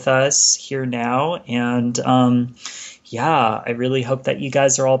hearts with us here now. And I really hope that you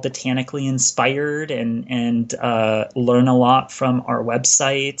guys are all botanically inspired and learn a lot from our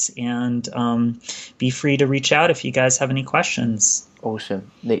website, and be free to reach out if you guys have any questions.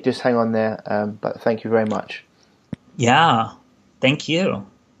 Awesome. Nick, just hang on there, but thank you very much. Yeah, thank you.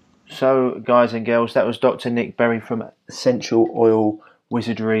 So, guys and girls, that was Dr. Nick Berry from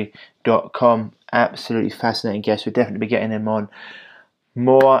EssentialOilWizardry.com. Absolutely fascinating guest. We'll definitely be getting him on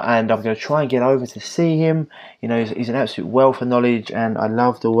more, and I'm going to try and get over to see him. He's an absolute wealth of knowledge, and I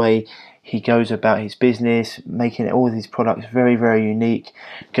love the way he goes about his business, making all of these products very, very unique,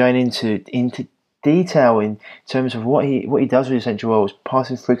 going into detail in terms of what he does with essential oils,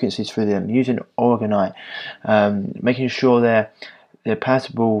 passing frequencies through them, using orgonite, making sure they're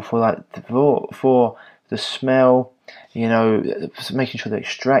palatable for the smell, making sure they're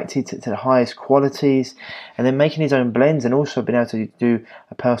extracted to the highest qualities, and then making his own blends, and also being able to do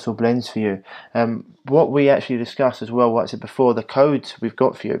a personal blends for you. What we actually discussed as well, what I said before, the codes we've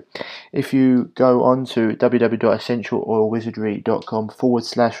got for you. If you go on to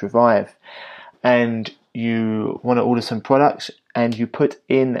www.essentialoilwizardry.com/revive and you want to order some products, and you put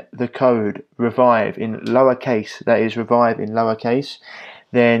in the code REVIVE in lowercase, that is REVIVE in lowercase,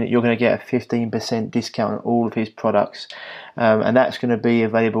 then you're going to get a 15% discount on all of his products, and that's going to be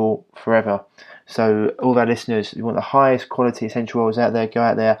available forever. So all of our listeners, you want the highest quality essential oils out there, go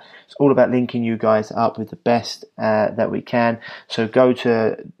out there. It's all about linking you guys up with the best that we can. So go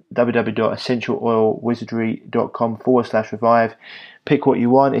to www.essentialoilwizardry.com/revive. Pick what you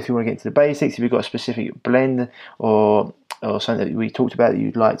want. If you want to get into the basics, if you've got a specific blend or something that we talked about that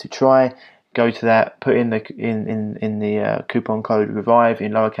you'd like to try, go to that, put in the coupon code REVIVE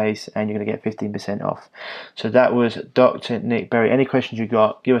in lowercase, and you're going to get 15% off. So that was Dr. Nick Berry. Any questions you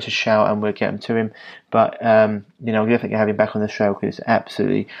got, give us a shout and we'll get them to him. But we'll definitely have him back on the show because it's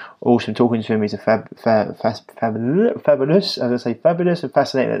absolutely awesome talking to him. He's a fabulous, as I say, fabulous and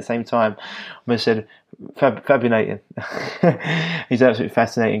fascinating at the same time. I almost said fabulating. He's absolutely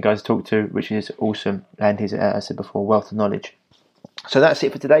fascinating guy to talk to, which is awesome. And he's, as I said before, wealth of knowledge. So that's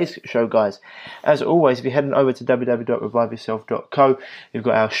it for today's show, guys. As always, if you're heading over to www.reviveyourself.co, we've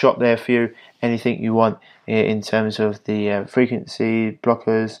got our shop there for you. Anything you want in terms of the frequency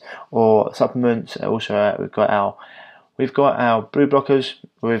blockers or supplements. Also, we've got our blue blockers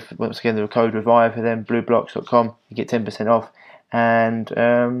with, once again, the code REVIVE for them, blueblocks.com. You get 10% off. And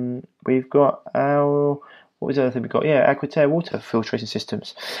we've got our... What was the other thing we got? Yeah, Aquitaire water filtration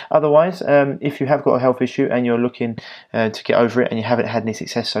systems. Otherwise, if you have got a health issue and you're looking to get over it and you haven't had any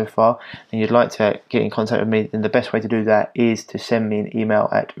success so far and you'd like to get in contact with me, then the best way to do that is to send me an email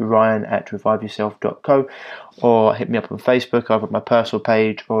at ryan@reviveyourself.co or hit me up on Facebook, either at my personal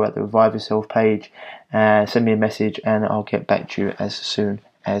page or at the Revive Yourself page. Send me a message and I'll get back to you as soon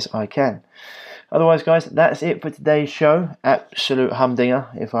as I can. Otherwise, guys, that's it for today's show. Absolute humdinger,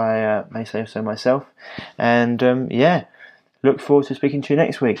 if I may say so myself. And look forward to speaking to you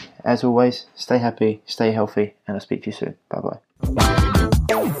next week. As always, stay happy, stay healthy, and I'll speak to you soon. Bye-bye.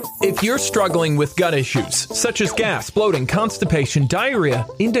 If you're struggling with gut issues, such as gas, bloating, constipation, diarrhea,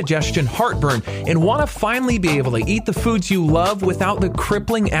 indigestion, heartburn, and want to finally be able to eat the foods you love without the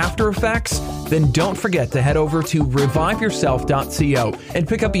crippling after effects, then don't forget to head over to reviveyourself.co and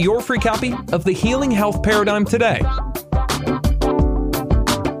pick up your free copy of The Healing Health Paradigm today.